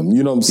two of them.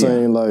 You know what I'm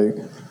saying?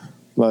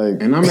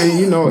 And I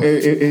mean,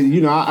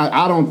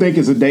 I don't think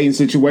it's a dating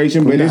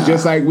situation, but it's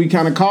just like we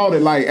kind of called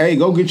it hey,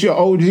 go get your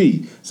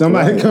OG.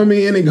 Somebody come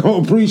in and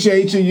go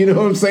appreciate you, you know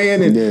what I'm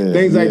saying? And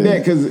things like that.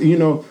 Because,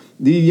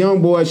 the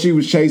young boy she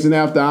was chasing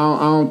after, I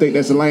don't think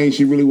that's a lane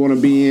she really want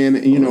to be in,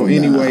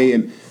 anyway.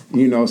 And,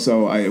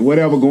 so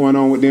whatever going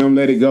on with them,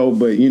 let it go.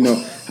 But,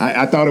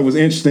 I thought it was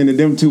interesting that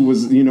them two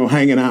was,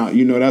 hanging out.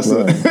 That's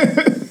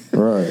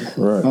Right.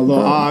 A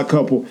little odd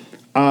couple.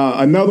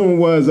 Another one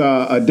was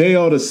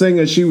Adele, the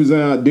singer. She was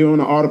doing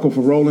an article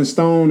for Rolling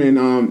Stone,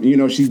 and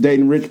she's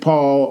dating Rich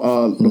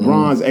Paul,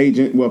 LeBron's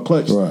agent. Well,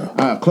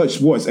 Clutch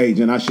Sports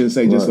agent. I shouldn't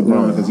say just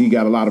LeBron because he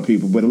got a lot of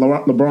people, but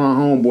LeBron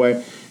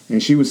homeboy.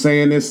 And she was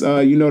saying this,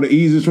 the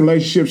easiest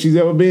relationship she's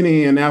ever been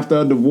in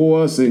after a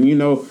divorce, and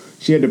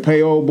she had to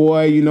pay old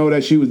boy,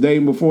 that she was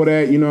dating before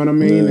that. You know what I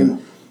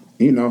mean?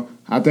 Yeah. And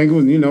I think it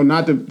was,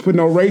 not to put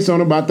no race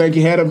on it, but I think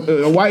he had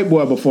a white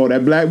boy before.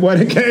 That black boy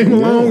that came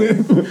along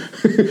and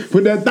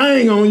put that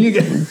thing on you.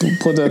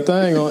 Put that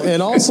thing on.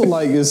 And also,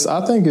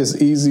 I think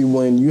it's easy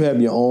when you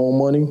have your own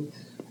money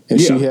and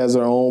she has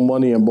her own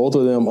money and both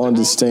of them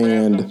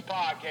understand.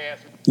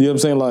 You know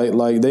what I'm saying?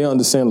 Like they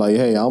understand,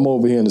 hey, I'm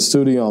over here in the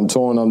studio, I'm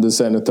touring, I'm this,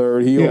 that, and the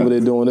third. He over there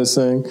doing this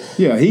thing.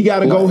 Yeah, he got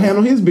to go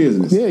handle his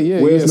business.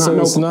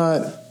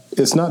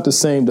 It's not the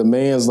same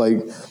demands. Like,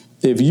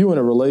 if you in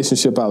a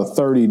relationship out of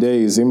 30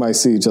 days, they might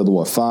see each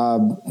other,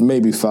 5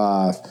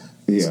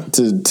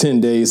 to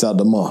 10 days out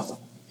the month.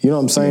 You know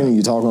what I'm saying? And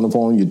you talk on the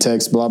phone, you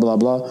text, blah, blah,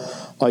 blah.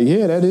 Like,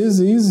 yeah, that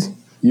is easy.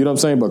 You know what I'm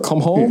saying? But come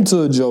home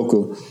to a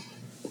joker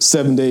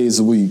 7 days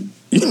a week.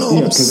 You know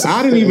what I'm saying?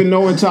 I didn't even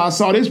know until I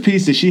saw this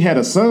piece that she had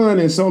a son.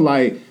 And so,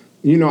 I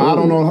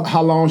don't know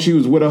how long she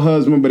was with her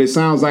husband, but it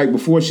sounds like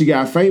before she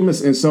got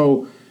famous. And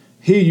so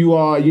here you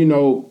are,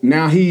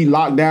 now he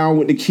locked down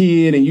with the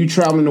kid and you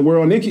traveling the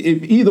world. And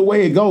either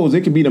way it goes,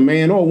 it could be the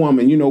man or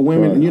woman.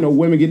 Women,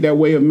 women get that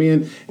way of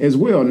men as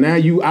well. Now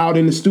you out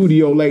in the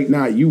studio late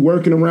night, you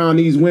working around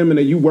these women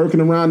and you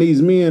working around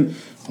these men.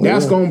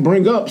 That's going to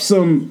bring up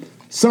some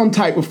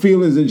type of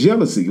feelings and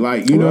jealousy.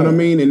 Like, you know what I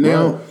mean? And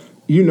now,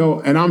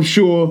 and I'm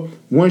sure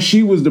once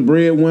she was the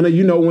breadwinner,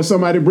 when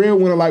somebody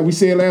breadwinner, like we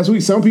said last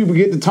week, some people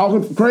get to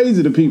talking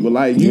crazy to people.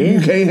 Like, you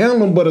can't handle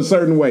them but a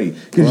certain way.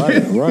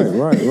 Right.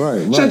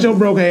 Shut your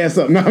broke ass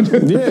up. No,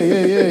 yeah.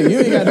 You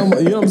ain't got no,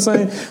 you know what I'm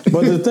saying?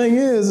 But the thing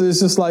is, it's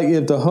just like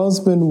if the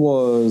husband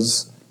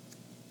was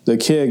the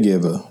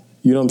caregiver,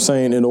 you know what I'm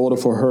saying, in order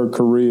for her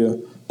career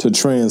to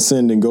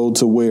transcend and go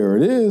to where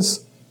it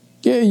is,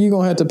 you're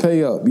going to have to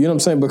pay up. You know what I'm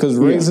saying? Because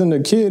raising a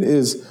kid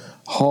is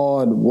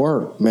hard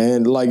work,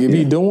 man. Like, if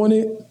you're doing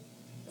it,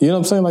 you know what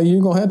I'm saying? Like,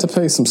 you're going to have to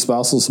pay some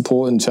spousal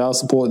support and child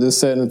support,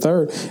 this, that, and the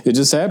third. It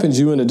just happens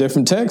you in a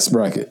different tax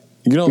bracket.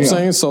 You know what I'm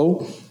saying?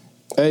 So,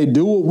 hey,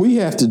 do what we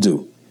have to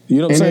do. You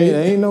know what I'm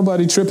saying? Ain't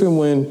nobody tripping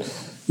when,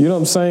 you know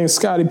what I'm saying,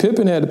 Scottie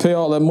Pippen had to pay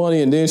all that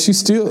money and then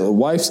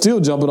wife still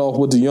jumping off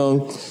with the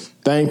young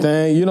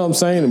thing. You know what I'm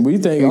saying? And we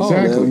think,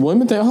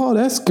 women think,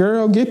 that's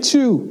girl, get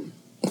you.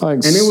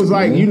 Like, and it was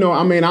like,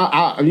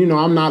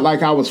 I'm not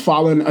like I was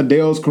following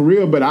Adele's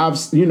career, but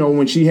I've,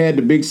 when she had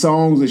the big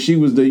songs and she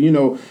was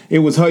it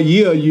was her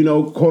year,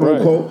 quote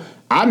unquote.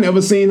 I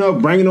never seen her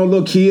bringing no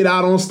little kid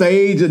out on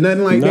stage or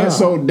nothing like that.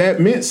 So that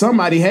meant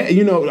somebody had,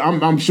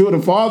 I'm sure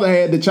the father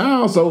had the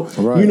child. So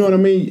you know what I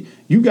mean.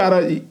 You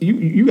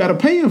gotta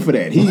pay him for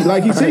that. He,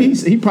 like he said,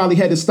 he probably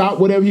had to stop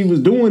whatever he was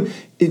doing.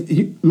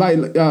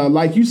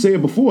 Like you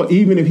said before,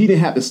 even if he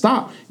didn't have to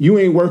stop, you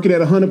ain't working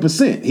at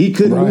 100%. He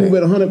couldn't move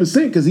at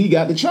 100% because he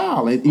got the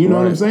child. You know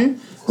what I'm saying?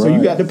 So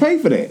you got to pay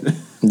for that.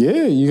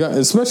 Yeah, you got,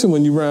 especially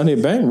when you around here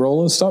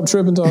bankrolling. Stop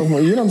tripping, talking.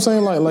 You know what I'm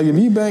saying? Like if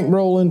you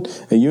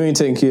bankrolling and you ain't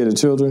taking care of the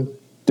children,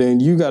 then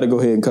you got to go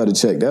ahead and cut a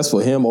check. That's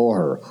for him or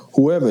her,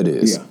 whoever it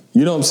is. Yeah.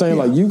 You know what I'm saying?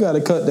 Yeah. Like, you got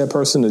to cut that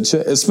person a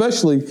check,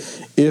 especially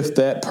if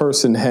that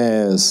person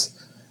has,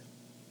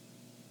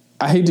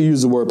 I hate to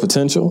use the word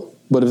potential,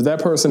 but if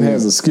that person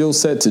has a skill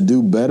set to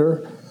do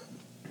better,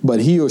 but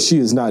he or she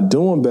is not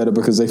doing better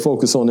because they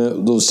focus on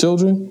those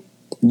children,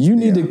 you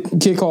need to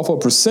kick off a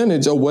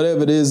percentage of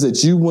whatever it is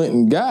that you went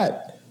and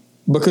got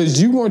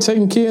because you weren't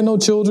taking care of no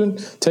children,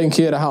 taking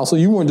care of the household.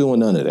 You weren't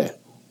doing none of that.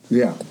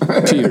 Yeah.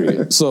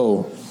 Period.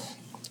 So,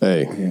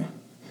 hey. Yeah.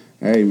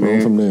 Hey,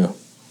 man. From there.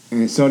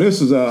 And so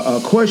this is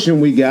a question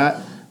we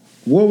got.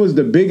 What was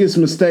the biggest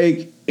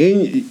mistake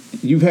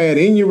you've had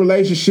in your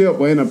relationship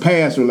or in a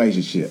past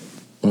relationship?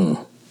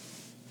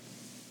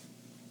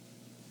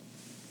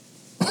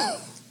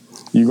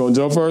 You gonna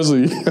jump first? Or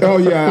Oh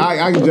yeah,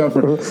 I can jump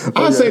first.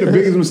 Okay. I'd say the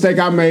biggest mistake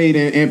I made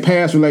in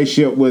past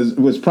relationship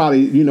was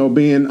probably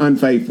being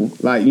unfaithful.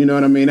 Like, you know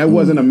what I mean. That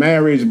wasn't a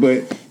marriage,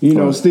 but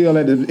still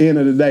at the end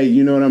of the day,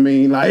 you know what I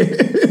mean. Like,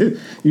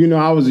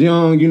 I was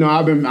young.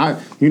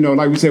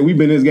 Like we said, we've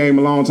been in this game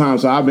a long time.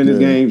 So I've been in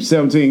this game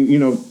 17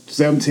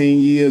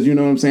 years. You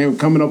know what I'm saying?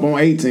 Coming up on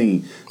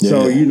 18. Yeah.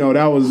 So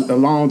that was a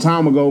long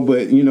time ago.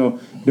 But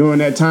during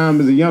that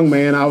time as a young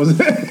man, I was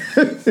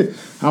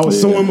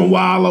sowing my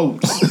wild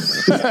oats.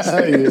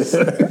 Hey, so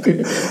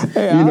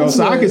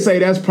I could say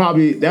that's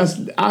probably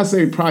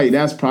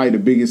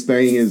the biggest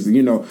thing is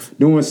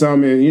doing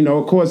something.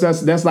 Of course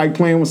that's like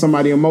playing with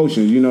somebody's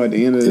emotions. At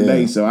the end of the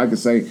day, so I could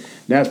say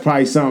that's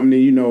probably something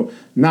that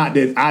not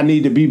that I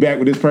need to be back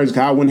with this person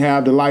because I wouldn't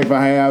have the life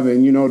I have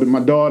and my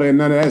daughter and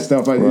none of that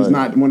stuff. It's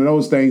not one of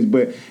those things,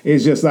 but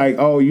it's just like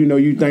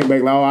you think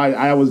back like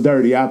I was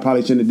dirty. I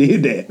probably shouldn't have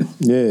did that.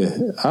 Yeah,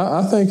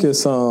 I think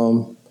it's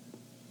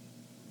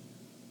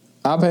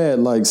I've had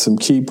like some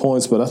key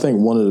points, but I think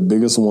one of the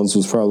biggest ones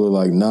was probably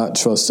like not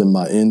trusting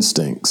my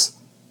instincts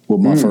with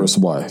my first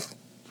wife.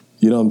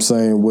 You know what I'm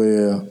saying?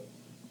 Where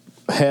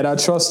had I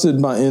trusted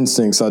my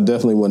instincts, I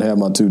definitely wouldn't have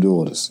my 2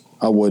 daughters.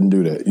 I wouldn't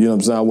do that. You know what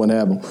I'm saying? I wouldn't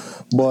have them.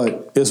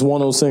 But it's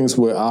one of those things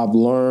where I've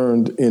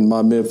learned in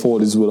my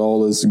mid-40s with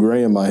all this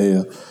gray in my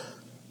hair,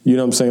 you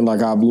know what I'm saying?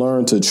 Like I've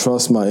learned to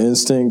trust my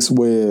instincts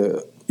where,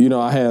 you know,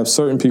 I have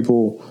certain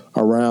people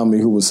around me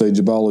who would say,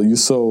 Jabalo, you're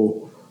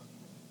so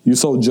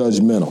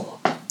judgmental.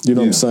 You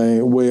know what I'm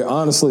saying? Where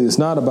honestly, it's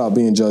not about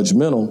being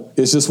judgmental.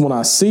 It's just when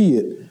I see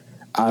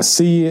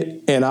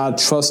it and I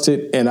trust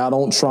it and I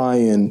don't try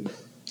and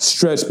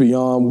stretch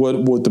beyond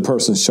what the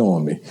person's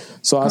showing me.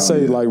 So I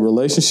say like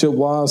relationship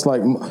wise,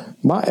 like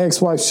my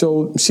ex-wife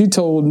she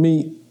told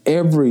me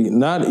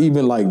not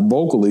even like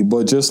vocally,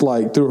 but just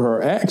like through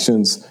her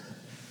actions,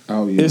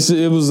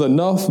 it was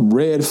enough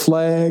red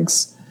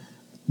flags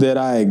that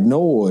I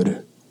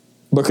ignored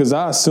because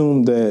I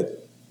assumed that,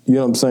 you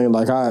know what I'm saying?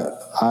 Like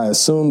I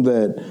assumed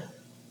that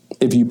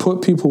if you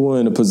put people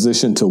in a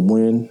position to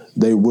win,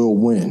 they will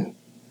win.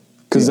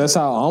 Because that's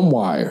how I'm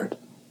wired.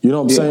 You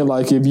know what I'm saying?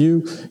 Like if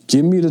you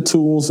give me the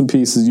tools and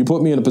pieces, you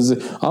put me in a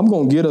position, I'm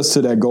going to get us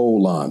to that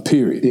goal line,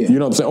 period. You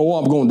know what I'm saying? Or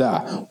I'm going to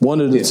die. One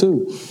of the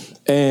two.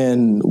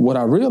 And what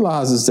I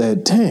realized is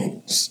that,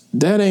 dang,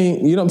 that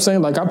ain't, you know what I'm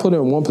saying? Like I put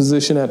in one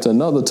position after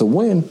another to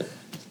win.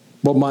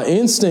 But my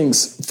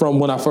instincts from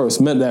when I first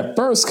met that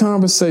first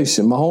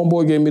conversation, my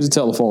homeboy gave me the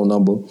telephone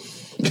number.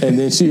 And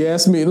then she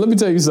asked me, let me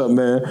tell you something,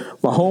 man.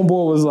 My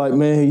homeboy was like,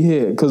 man,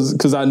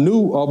 because I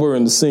knew of her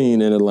in the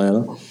scene in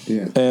Atlanta.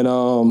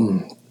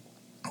 And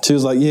she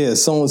was like, yeah,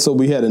 so-and-so,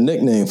 we had a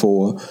nickname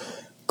for her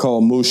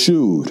called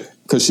Mushood.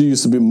 Because she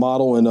used to be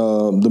model in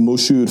the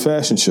Mushood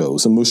fashion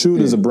shows. And Mushood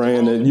is a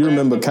brand that, you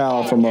remember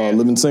Kyle from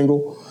Living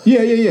Single?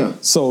 Yeah.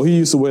 So he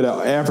used to wear the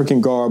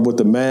African garb with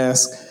the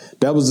mask.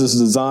 That was this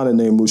designer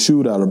named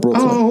Mushood out of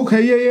Brooklyn. Oh,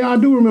 okay. Yeah. I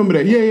do remember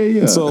that.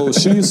 Yeah. So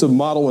she used to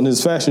model in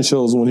his fashion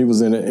shows when he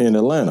was in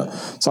Atlanta.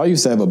 So I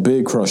used to have a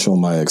big crush on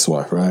my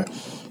ex-wife, right?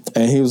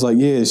 And he was like,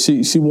 yeah,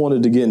 she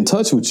wanted to get in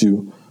touch with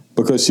you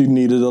because she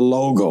needed a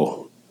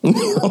logo. You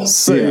know what I'm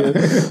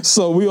saying?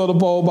 So we on the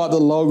phone about the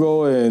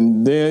logo,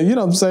 and then, you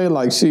know what I'm saying?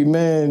 Like,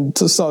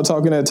 to start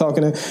talking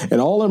that,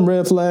 and all them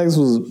red flags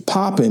was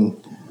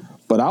popping,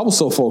 but I was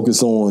so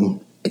focused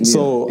on.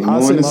 So I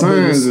say the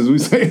signs, as we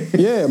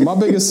say. My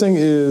biggest thing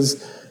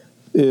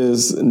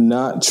is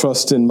not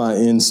trusting my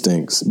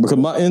instincts, because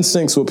my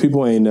instincts with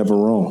people ain't never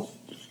wrong.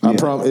 I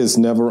promise it's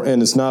never,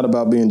 and it's not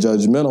about being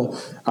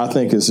judgmental. I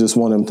think it's just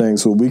one of them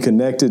things where we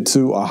connected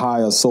to a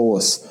higher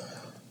source.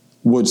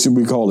 What should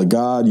we call it?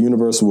 God,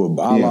 universe,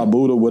 Allah,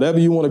 Buddha, whatever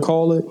you want to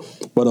call it.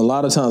 But a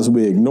lot of times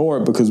we ignore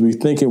it because we're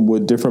thinking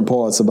with different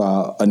parts of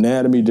our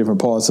anatomy, different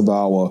parts of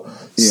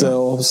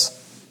ourselves.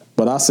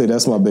 But I say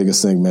that's my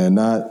biggest thing, man.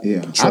 I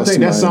think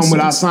that's something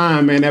with our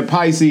sign, man. That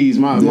Pisces,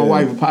 my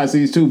wife is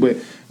Pisces too, but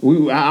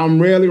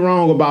I'm rarely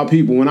wrong about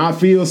people. When I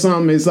feel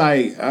something, it's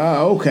like,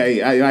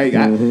 okay.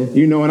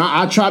 And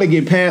I try to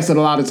get past it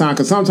a lot of times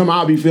because sometimes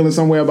I'll be feeling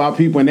some way about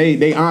people and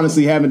they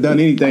honestly haven't done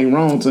anything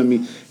wrong to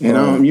me. And,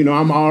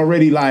 I'm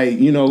already like,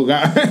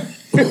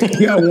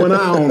 got one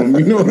eye on them.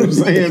 You know what I'm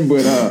saying?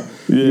 But,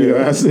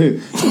 that's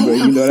it.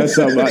 But, that's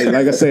something,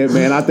 like I said,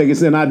 man, I think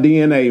it's in our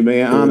DNA,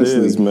 man,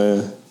 honestly. It is,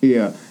 man.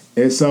 Yeah.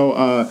 And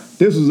so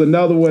this was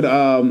another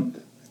one.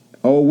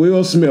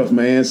 Will Smith,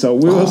 man. So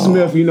Will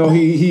Smith,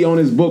 he on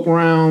his book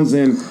rounds,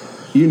 and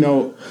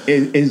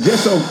it's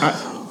just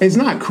so it's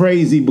not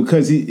crazy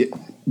because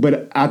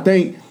but I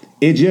think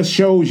it just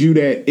shows you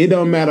that it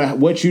doesn't matter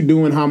what you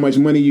do and how much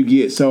money you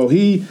get. So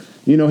he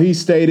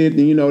stated,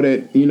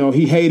 that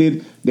he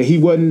hated that he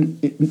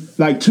wasn't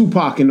like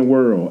Tupac in the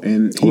world,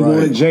 and he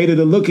wanted Jada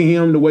to look at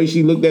him the way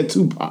she looked at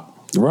Tupac.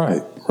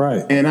 Right.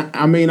 And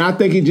I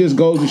think it just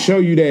goes to show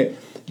you that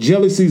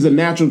jealousy is a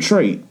natural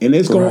trait, and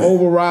it's going to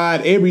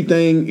override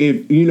everything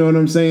if, you know what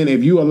I'm saying,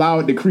 if you allow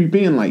it to creep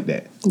in like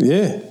that.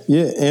 Yeah.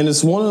 And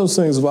it's one of those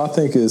things where I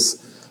think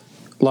is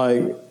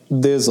like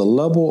there's a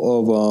level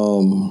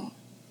of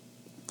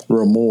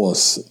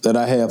remorse that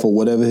I have for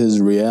whatever his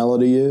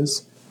reality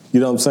is. You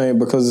know what I'm saying?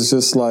 Because it's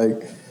just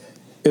like,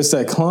 it's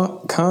that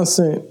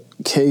constant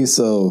case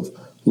of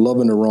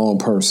loving the wrong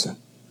person.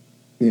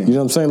 Yeah. You know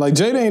what I'm saying? Like,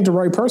 Jada ain't the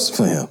right person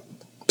for him.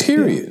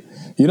 Period.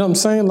 Yeah. You know what I'm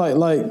saying?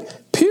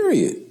 Like,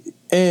 period.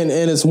 And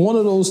it's one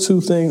of those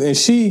two things.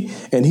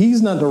 And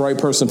he's not the right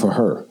person for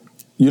her.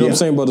 You know what I'm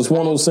saying? But it's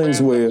one of those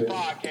things where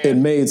it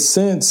made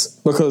sense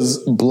because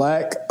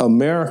Black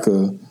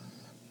America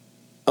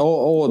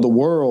or the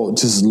world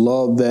just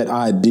loved that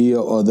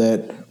idea or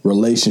that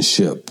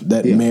relationship,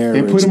 that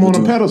marriage. They put him on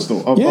a pedestal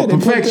of perfection.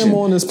 They put him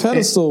on this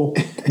pedestal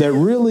that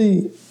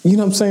really, you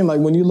know what I'm saying?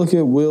 Like when you look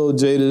at Will,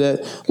 Jada,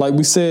 that, like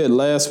we said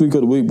last week or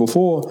the week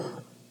before,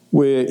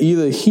 where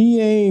either he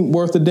ain't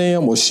worth a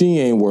damn or she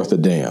ain't worth a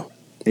damn.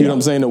 You know what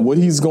I'm saying? And what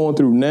he's going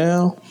through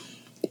now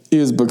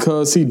is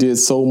because he did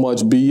so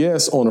much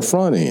BS on the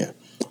front end.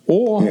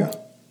 Or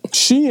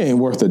she ain't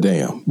worth a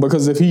damn.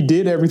 Because if he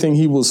did everything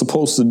he was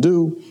supposed to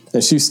do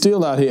and she's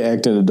still out here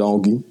acting a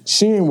donkey,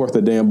 she ain't worth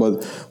a damn.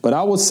 But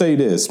I would say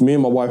this. Me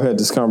and my wife had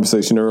this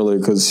conversation earlier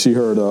because she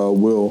heard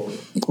Will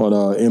on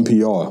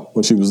NPR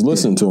when she was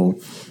listening to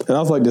him. And I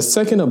was like, the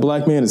second a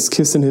black man is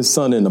kissing his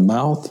son in the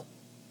mouth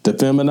to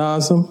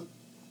feminize him,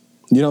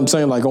 you know what I'm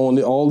saying? Like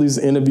on all these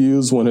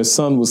interviews when his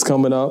son was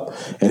coming up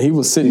and he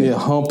was sitting there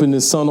humping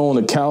his son on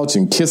the couch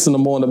and kissing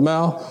him on the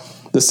mouth.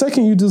 The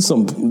second you do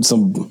some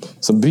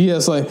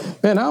BS,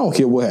 like, man, I don't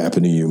care what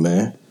happened to you,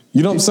 man.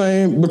 You know what I'm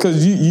saying?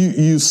 Because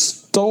you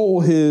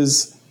stole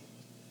his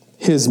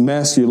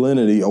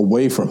masculinity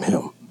away from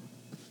him.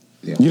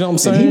 Yeah. You know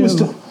what I'm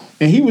saying?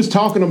 And he was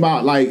talking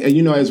about, like,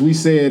 you know, as we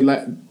said,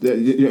 like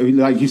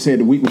you said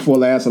the week before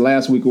last or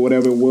last week or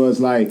whatever it was,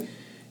 like,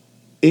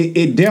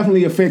 it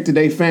definitely affected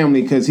their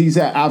family because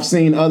I've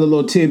seen other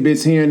little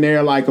tidbits here and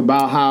there, like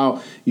about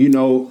how, you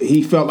know,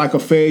 he felt like a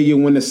failure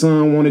when the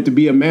son wanted to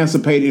be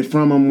emancipated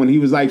from him when he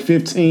was like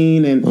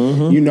 15.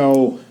 And, you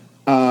know,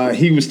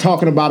 he was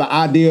talking about an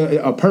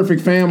idea, a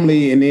perfect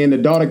family. And then the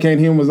daughter came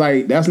to him and was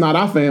like, that's not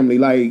our family.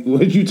 Like,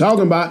 what you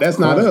talking about? That's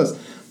not us.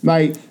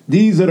 Like,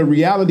 these are the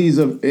realities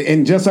of,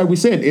 and just like we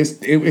said,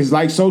 it's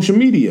like social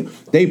media.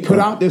 They put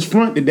out this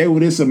front that they were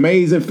this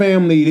amazing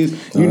family,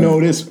 this, you know,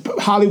 this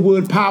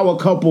Hollywood power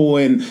couple,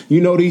 and,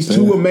 you know, these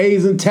two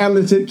amazing,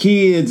 talented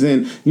kids,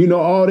 and, you know,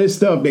 all this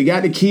stuff. They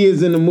got the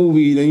kids in the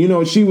movie, and, you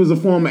know, she was a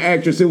former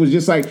actress. It was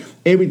just like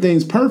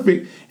everything's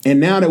perfect. And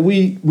now that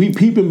we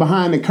peeping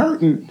behind the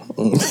curtain,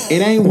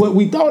 it ain't what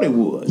we thought it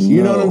was.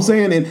 You know what I'm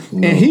saying?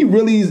 And he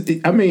really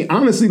is, I mean,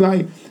 honestly,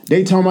 like,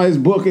 they talking about his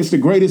book, it's the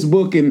greatest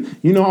book, and,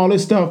 you know, all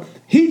this stuff.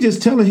 He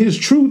just telling his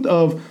truth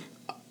of,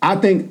 I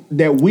think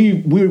that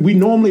we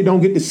normally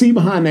don't get to see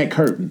behind that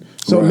curtain.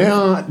 So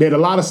now that a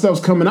lot of stuff's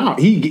coming out,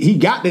 he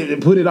got to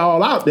put it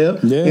all out there.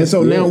 Yeah, and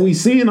so now we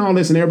seeing all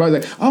this and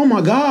everybody's like, oh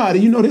my God,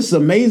 you know, this is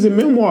amazing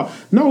memoir.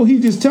 No,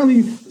 he's just telling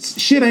you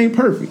shit ain't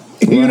perfect.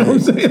 You know what I'm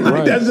saying?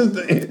 Like, that's just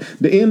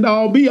the end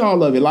all be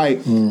all of it.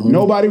 Like,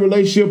 nobody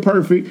relationship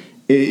perfect.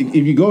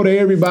 If you go to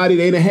everybody,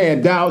 they done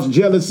had doubts,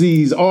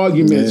 jealousies,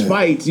 arguments,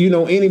 fights, you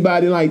know,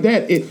 anybody like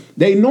that.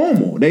 They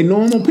normal. They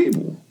normal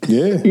people.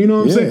 Yeah. You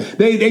know what I'm saying?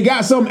 They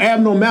got some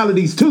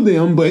abnormalities to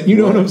them, but you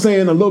know what I'm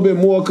saying? A little bit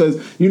more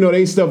because, you know,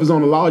 they stuff is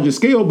on a larger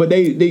scale, but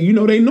they you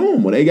know, they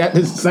normal. They got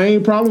the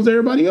same problems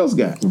everybody else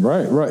got.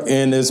 Right.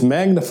 And it's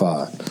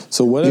magnified.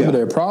 So whatever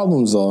their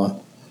problems are,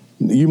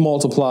 you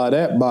multiply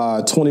that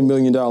by $20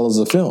 million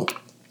a film.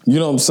 You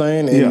know what I'm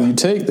saying? And you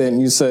take that and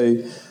you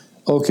say,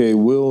 okay,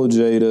 Will,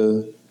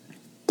 Jada,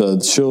 the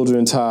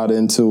children tied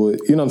into it.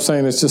 You know what I'm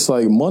saying? It's just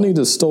like money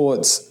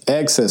distorts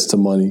access to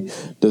money,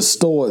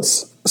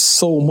 distorts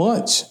so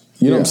much.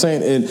 You know what I'm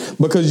saying? And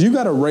because you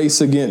got to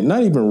race against,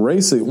 not even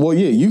race it. Well,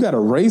 you got to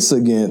race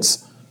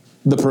against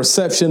the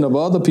perception of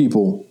other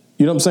people.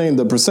 You know what I'm saying?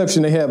 The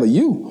perception they have of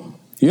you.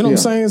 You know what I'm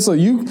saying? So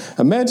you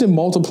imagine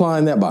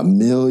multiplying that by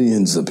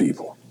millions of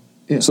people.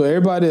 Yeah. So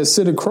everybody that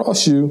sit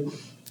across you,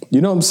 you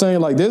know what I'm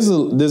saying? Like there's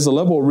a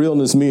level of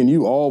realness me and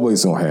you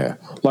always gonna have.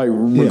 Like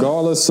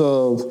regardless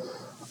of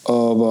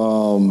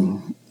how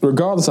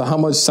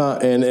much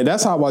time, and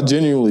that's how I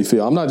genuinely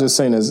feel. I'm not just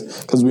saying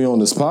this because we on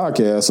this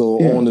podcast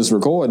or on this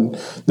recording.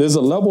 There's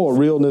a level of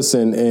realness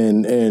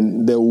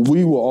and that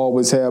we will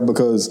always have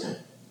because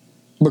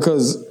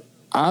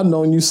I've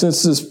known you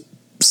since this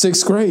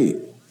 6th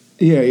grade.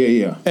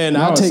 Yeah. And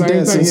I take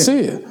that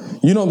sincere.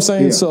 You know what I'm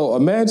saying? Yeah. So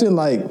imagine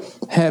like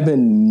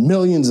having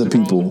millions of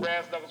people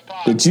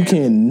that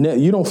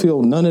you don't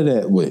feel none of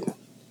that with.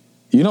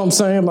 You know what I'm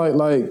saying?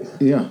 Like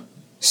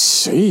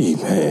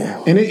Shit,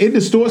 man. And it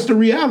distorts the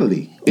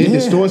reality. It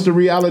distorts the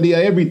reality of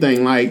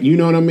everything. Like, you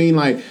know what I mean?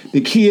 Like,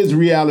 the kids'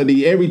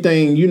 reality,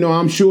 everything. You know,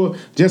 I'm sure,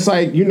 just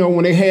like, you know,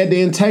 when they had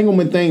the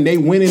entanglement thing, they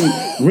went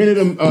and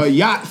rented a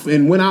yacht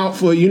and went out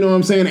for, you know what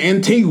I'm saying,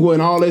 Antigua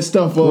and all that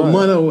stuff for a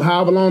month or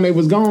however long they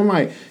was gone.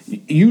 Like,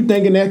 you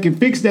thinking that can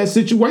fix that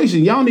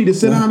situation. Y'all need to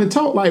sit down and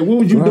talk. Like, what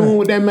was you doing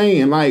with that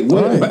man? Like,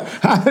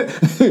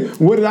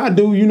 what did I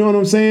do? You know what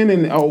I'm saying?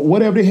 And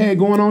whatever they had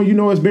going on, you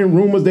know, it's been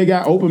rumors they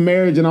got open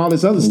marriage and all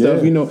this other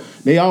stuff. You know,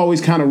 they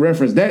always kind of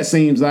reference that,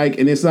 seems like.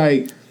 And it's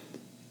like,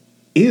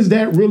 is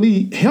that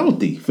really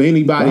healthy for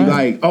anybody?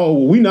 Like, oh,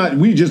 we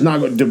just not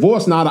going to,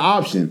 divorce not an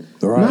option.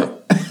 Right.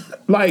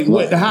 Like,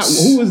 what?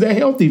 Who is that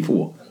healthy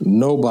for?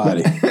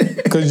 Nobody.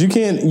 Because you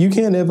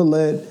can't ever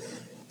let.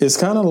 It's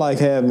kind of like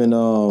having,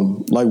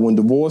 like when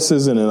divorce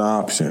isn't an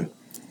option,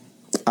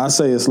 I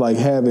say it's like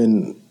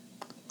having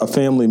a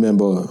family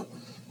member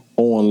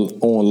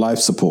on life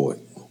support.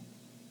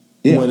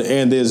 Yeah.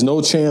 And there's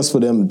no chance for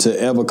them to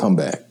ever come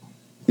back.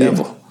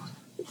 Ever.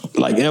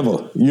 Like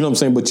ever. You know what I'm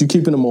saying? But you're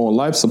keeping them on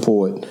life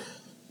support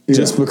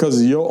just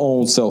because of your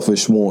own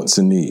selfish wants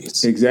and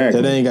needs.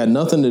 Exactly. That ain't got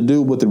nothing to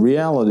do with the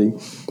reality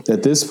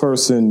that this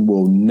person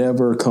will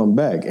never come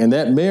back. And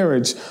that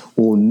marriage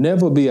will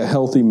never be a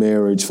healthy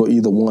marriage for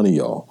either one of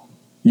y'all.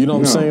 You know what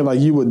I'm saying?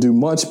 Like, you would do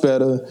much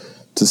better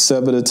to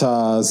sever the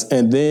ties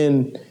and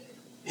then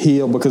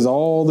heal, because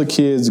all the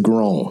kids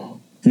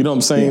grown. You know what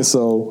I'm saying? Yeah.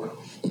 So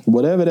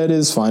whatever that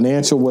is,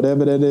 financial,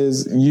 whatever that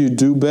is, you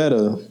do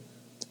better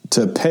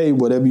to pay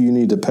whatever you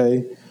need to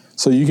pay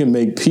so you can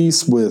make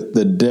peace with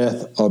the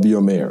death of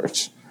your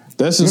marriage.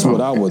 That's just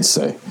what I would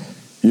say.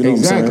 You know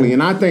exactly,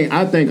 and I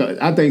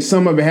think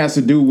some of it has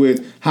to do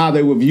with how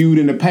they were viewed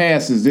in the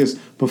past as this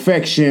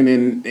perfection,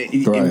 and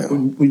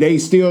they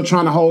still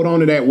trying to hold on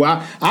to that.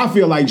 Well, I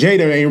feel like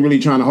Jada ain't really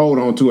trying to hold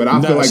on to it. I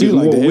feel like it's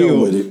more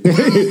will.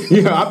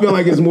 Yeah, I feel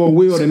like it's more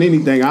will than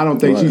anything. I don't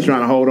think she's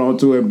trying to hold on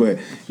to it, but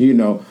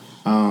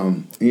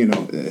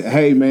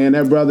hey man,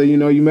 that brother,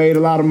 you made a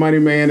lot of money,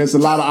 man. There's a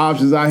lot of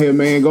options out here,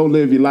 man. Go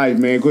live your life,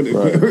 man. Quit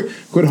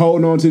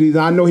holding on to these.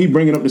 I know he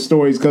bringing up the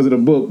stories because of the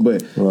book,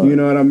 but you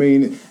know what I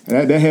mean.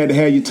 That had to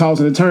have you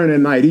tossing and turning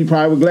at night. He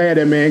probably was glad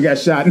that man got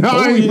shot.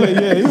 No, he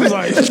was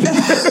like,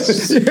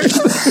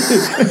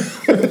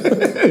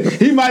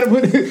 he might have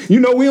put. We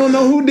don't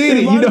know who did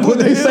it. You know what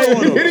they say?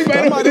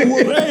 That might have been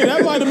Will. Yeah,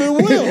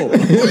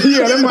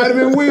 that might have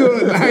been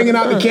Will hanging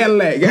out the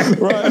Cadillac.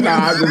 Right?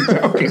 Nah, I'm just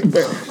joking.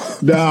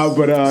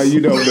 But man,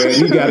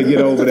 he got to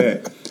get over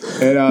that.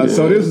 And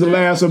so this is the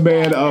last one,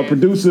 man.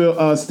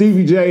 Producer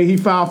Stevie J, he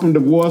filed for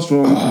divorce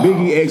from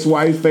Biggie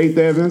ex-wife Faith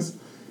Evans.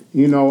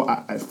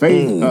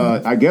 Faith,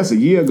 I guess a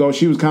year ago,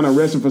 she was kind of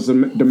arrested for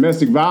some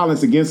domestic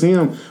violence against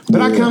him.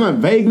 But I kind of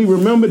vaguely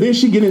remember, didn't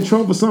she get in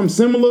trouble for something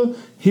similar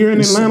here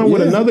in Atlanta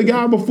with another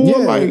guy before?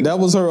 Yeah, that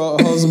was her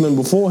husband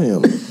before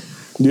him.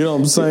 You know what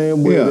I'm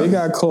saying? Where they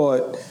got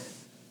caught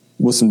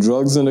with some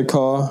drugs in the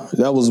car.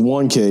 That was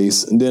one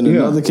case. And then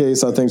another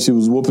case, I think she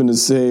was whooping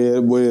his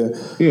head where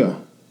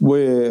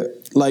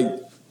like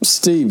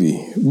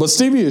Stevie. But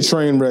Stevie a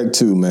train wreck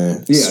too,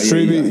 man.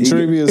 Stevie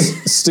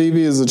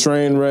is a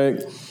train wreck.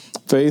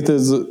 Faith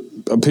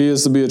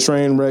appears to be a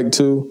train wreck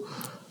too.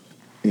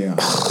 Yeah.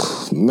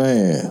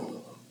 Man.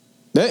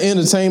 That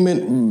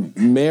entertainment,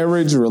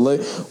 marriage,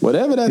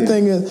 whatever that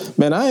thing is,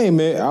 man,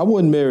 I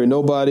wouldn't marry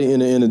nobody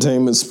in the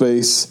entertainment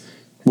space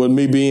with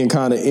me being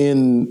kind of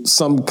in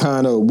some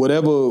kind of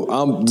whatever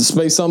the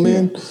space I'm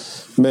in.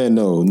 Man,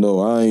 no,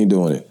 I ain't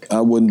doing it.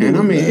 I wouldn't do it. And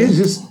I mean, it's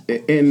just,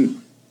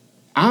 and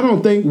I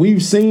don't think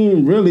we've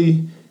seen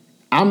really,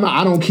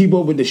 I don't keep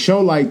up with the show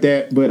like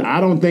that, but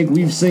I don't think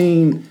we've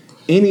seen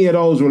any of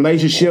those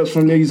relationships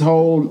from these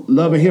whole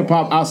Love and Hip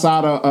Hop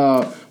outside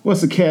of,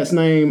 what's the cat's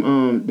name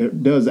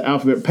that does the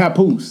alphabet?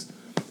 Papoose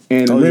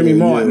and Remy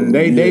Martin.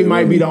 They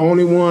might be the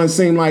only ones.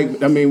 Seem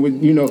like, I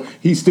mean,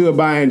 he stood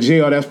by in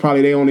jail. That's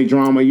probably their only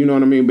drama. You know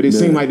what I mean? But it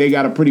seemed like they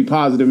got a pretty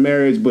positive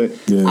marriage. But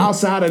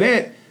outside of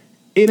that,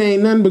 it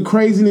ain't nothing but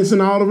craziness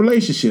in all the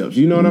relationships.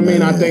 You know what I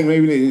mean? I think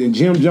maybe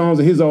Jim Jones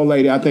and his old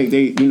lady, I think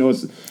they,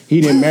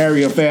 he didn't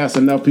marry her fast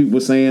enough, people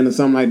were saying, or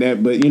something like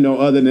that. But,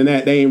 other than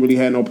that, they ain't really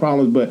had no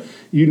problems. But,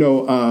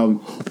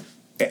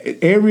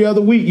 every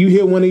other week you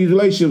hear one of these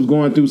relationships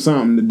going through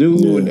something. The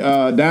dude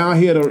down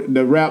here,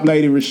 the rap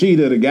lady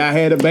Rashida, the guy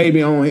had a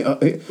baby on her.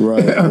 The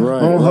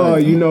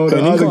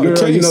other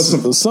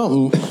girl,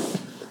 something.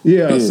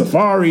 Yeah,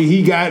 Safari.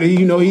 He got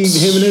him and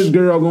his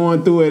girl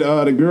going through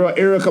it. The girl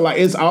Erica, like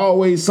it's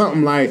always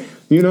something like,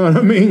 you know what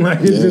I mean? Like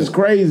it's just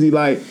crazy.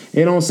 Like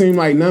it don't seem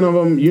like none of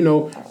them,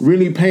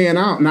 really paying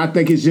out. And I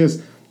think it's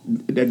just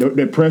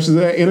the pressures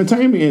of the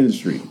entertainment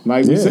industry,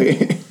 like we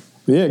said.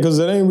 Yeah, because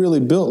it ain't really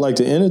built like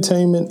the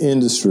entertainment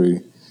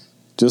industry,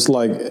 just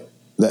like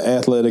the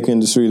athletic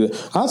industry.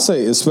 I'd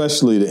say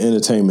especially the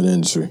entertainment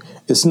industry.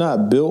 It's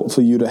not built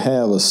for you to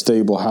have a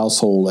stable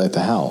household at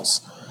the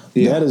house.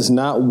 Yeah. That is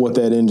not what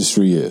that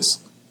industry is.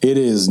 It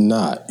is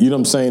not. You know what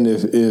I'm saying?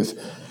 If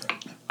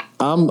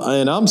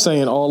I'm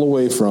saying all the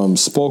way from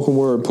spoken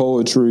word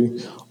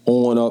poetry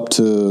on up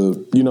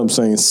to,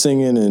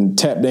 singing and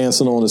tap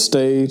dancing on the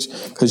stage,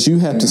 because you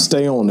have to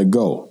stay on the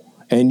go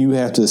and you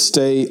have to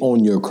stay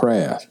on your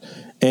craft.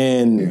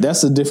 And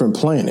that's a different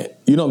planet.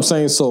 You know what I'm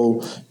saying?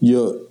 So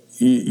you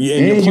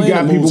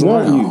got people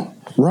wanting you.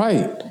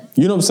 Right.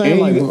 You know what I'm saying?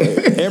 Like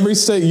every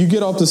stage, you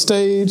get off the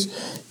stage,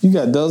 you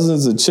got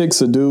dozens of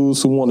chicks or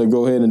dudes who want to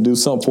go ahead and do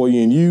something for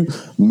you, and you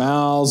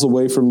miles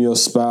away from your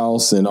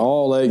spouse and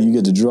all that. You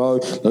get the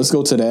drug. Let's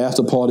go to the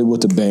after party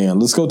with the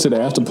band. Let's go to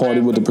the after party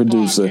with the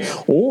producer.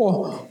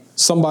 Or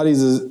somebody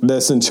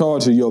that's in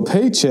charge of your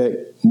paycheck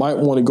might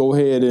want to go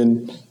ahead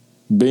and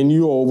bend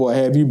you over or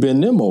have you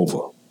bend them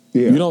over.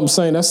 Yeah. You know what I'm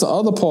saying? That's the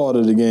other part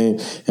of the game.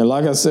 And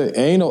like I said,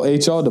 ain't no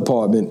HR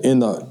department in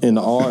the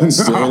arts,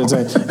 the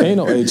entertainment. Ain't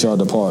no HR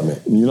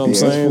department. You know what I'm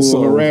saying? It's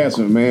full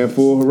harassment, man.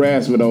 Full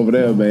harassment over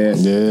there, man.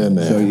 Yeah,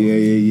 man. So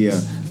yeah.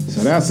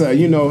 So that's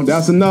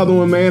that's another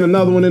one, man.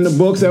 Another one in the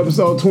books,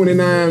 episode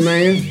 29,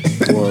 man.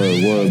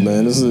 Word,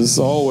 man. This is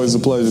always a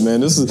pleasure,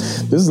 man. This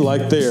is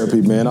like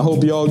therapy, man. I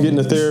hope y'all getting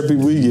the therapy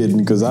we getting,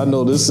 because I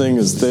know this thing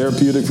is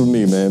therapeutic for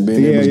me, man.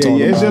 Being able to talk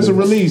about it's just a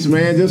release,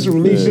 man. Just a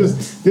release.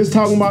 Just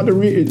talking about the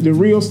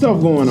real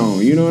stuff going on.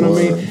 You know what I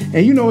mean?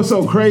 And it's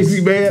so crazy,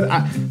 man.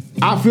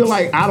 I feel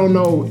like I don't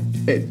know.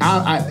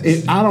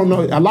 I don't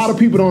know. A lot of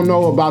people don't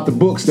know about the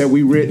books that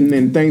we written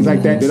and things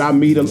like that I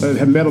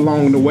have met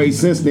along the way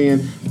since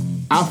then.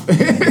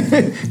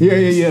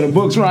 The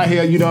books right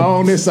here,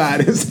 on this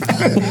side.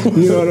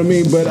 You know what I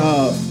mean? But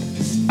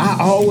I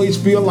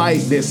always feel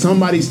like that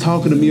somebody's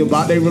talking to me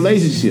about their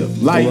relationship.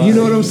 Like, you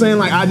know what I'm saying?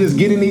 Like, I just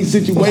get in these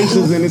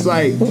situations and it's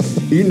like,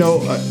 you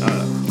know,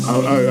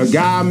 a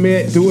guy I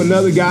met through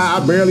another guy,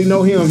 I barely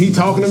know him. He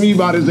talking to me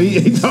about his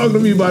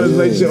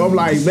relationship. I'm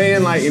like,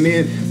 man, like, and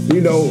then,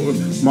 you know,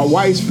 my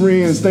wife's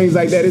friends, things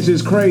like that. It's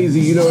just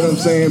crazy, you know what I'm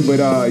saying?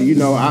 But you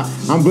know,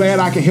 I'm glad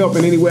I can help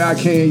in any way I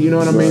can. You know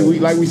what I mean? We,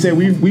 like we said,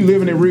 we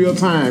living in real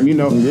time. You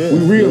know, we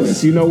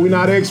realists. You know, we're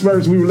not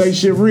experts. We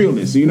relationship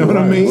realists. You know what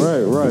I mean?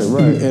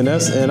 Right. And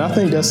I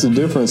think that's the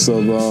difference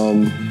of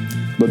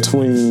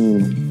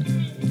between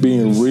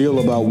being real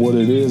about what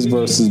it is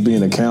versus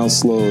being a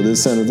counselor or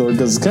this and the third.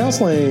 Because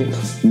counseling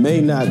may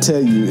not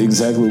tell you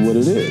exactly what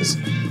it is.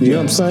 You know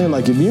what I'm saying?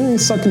 Like, if you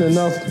ain't sucking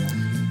enough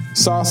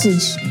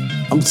sausage,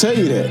 I'm tell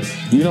you that.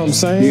 You know what I'm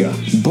saying? Yeah.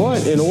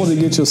 But in order to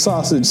get your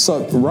sausage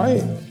sucked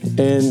right,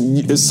 and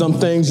it's some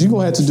things you're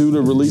gonna have to do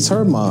to release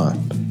her mind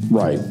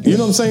right. You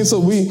know what I'm saying?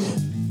 So maybe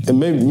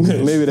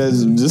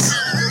that's just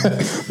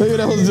maybe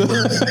that was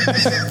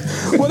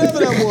just whatever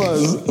that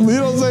was. You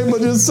know what I'm saying?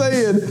 But just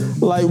saying,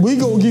 like, we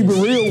gonna keep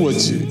it real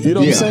with you. You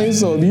know what I'm saying?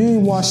 So if you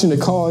ain't washing the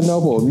car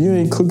enough, or if you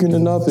ain't cooking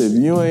enough, if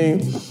you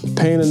ain't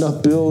paying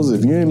enough bills,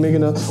 if you ain't making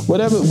enough,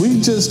 whatever, we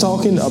just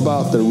talking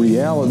about the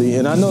reality.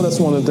 And I know that's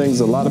one of the things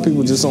a lot of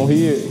people just don't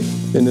hear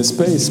in this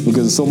space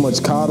because there's so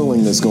much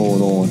coddling that's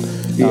going on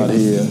out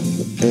here.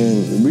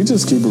 And we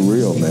just keep it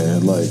real,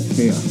 man. Like,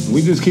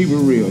 we just keep it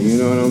real. You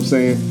know what I'm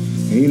saying?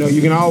 And, you know,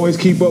 you can always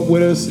keep up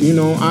with us, you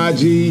know, on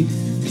IG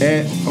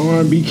at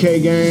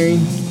RNBK Gang,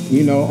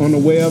 you know, on the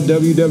web,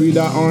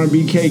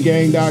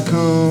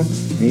 www.rnbkgang.com.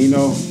 And, you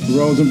know,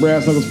 Rose and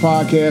Brass Knuckles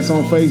Podcast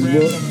on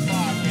Facebook.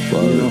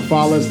 You know,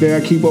 follow us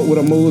there, keep up with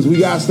the moves. We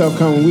got stuff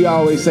coming. We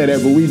always say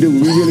that, but we do.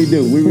 We really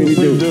do. We really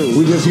do.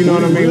 We just, you know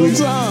what I mean? Real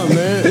time,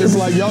 man. It's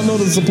like, y'all know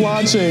the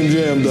supply chain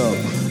jammed up.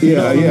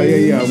 Yeah.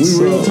 We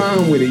real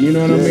time with it, you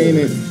know what I mean?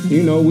 And,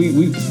 you know,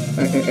 we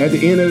at the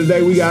end of the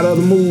day, we got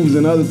other moves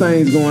and other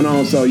things going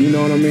on. So, you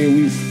know what I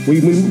mean? We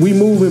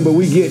moving, but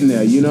we getting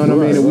there, you know what I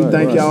mean? And we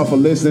thank y'all for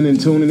listening and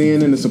tuning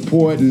in and the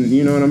support, and,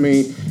 you know what I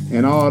mean?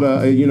 And all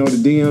the, you know, the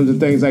DMs and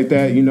things like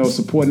that, you know,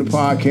 supporting the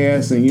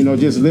podcast and, you know,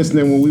 just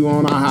listening when we were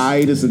on our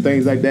hiatus and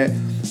things like that.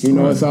 You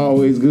know, it's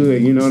always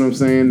good, you know what I'm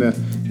saying, to,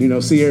 you know,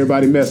 see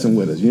everybody messing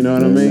with us, you know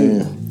what I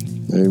mean?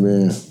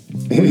 Amen.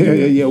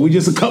 Yeah. We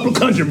just a couple of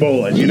country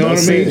boys, you know what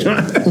I mean?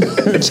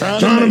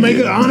 Trying to make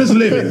an honest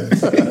living.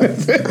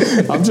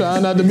 I'm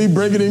trying not to be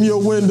breaking in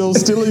your window,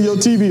 stealing your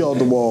TV off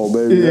the wall,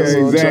 baby. Yeah, That's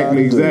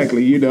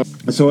exactly. You know.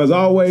 So as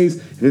always,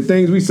 if the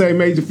things we say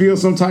made you feel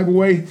some type of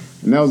way,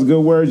 and that was a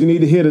good word you need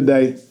to hear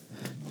today,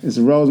 it's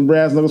the Rose and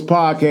Brass Knuckles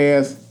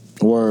Podcast.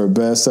 Word,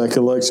 best that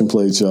collection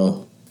plate,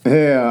 y'all.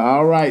 Yeah,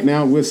 all right.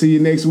 Now we'll see you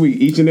next week,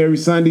 each and every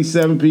Sunday,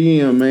 7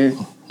 p.m. Man.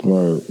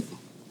 Word.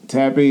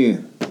 Tap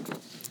in.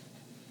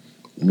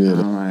 Yeah.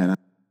 All right.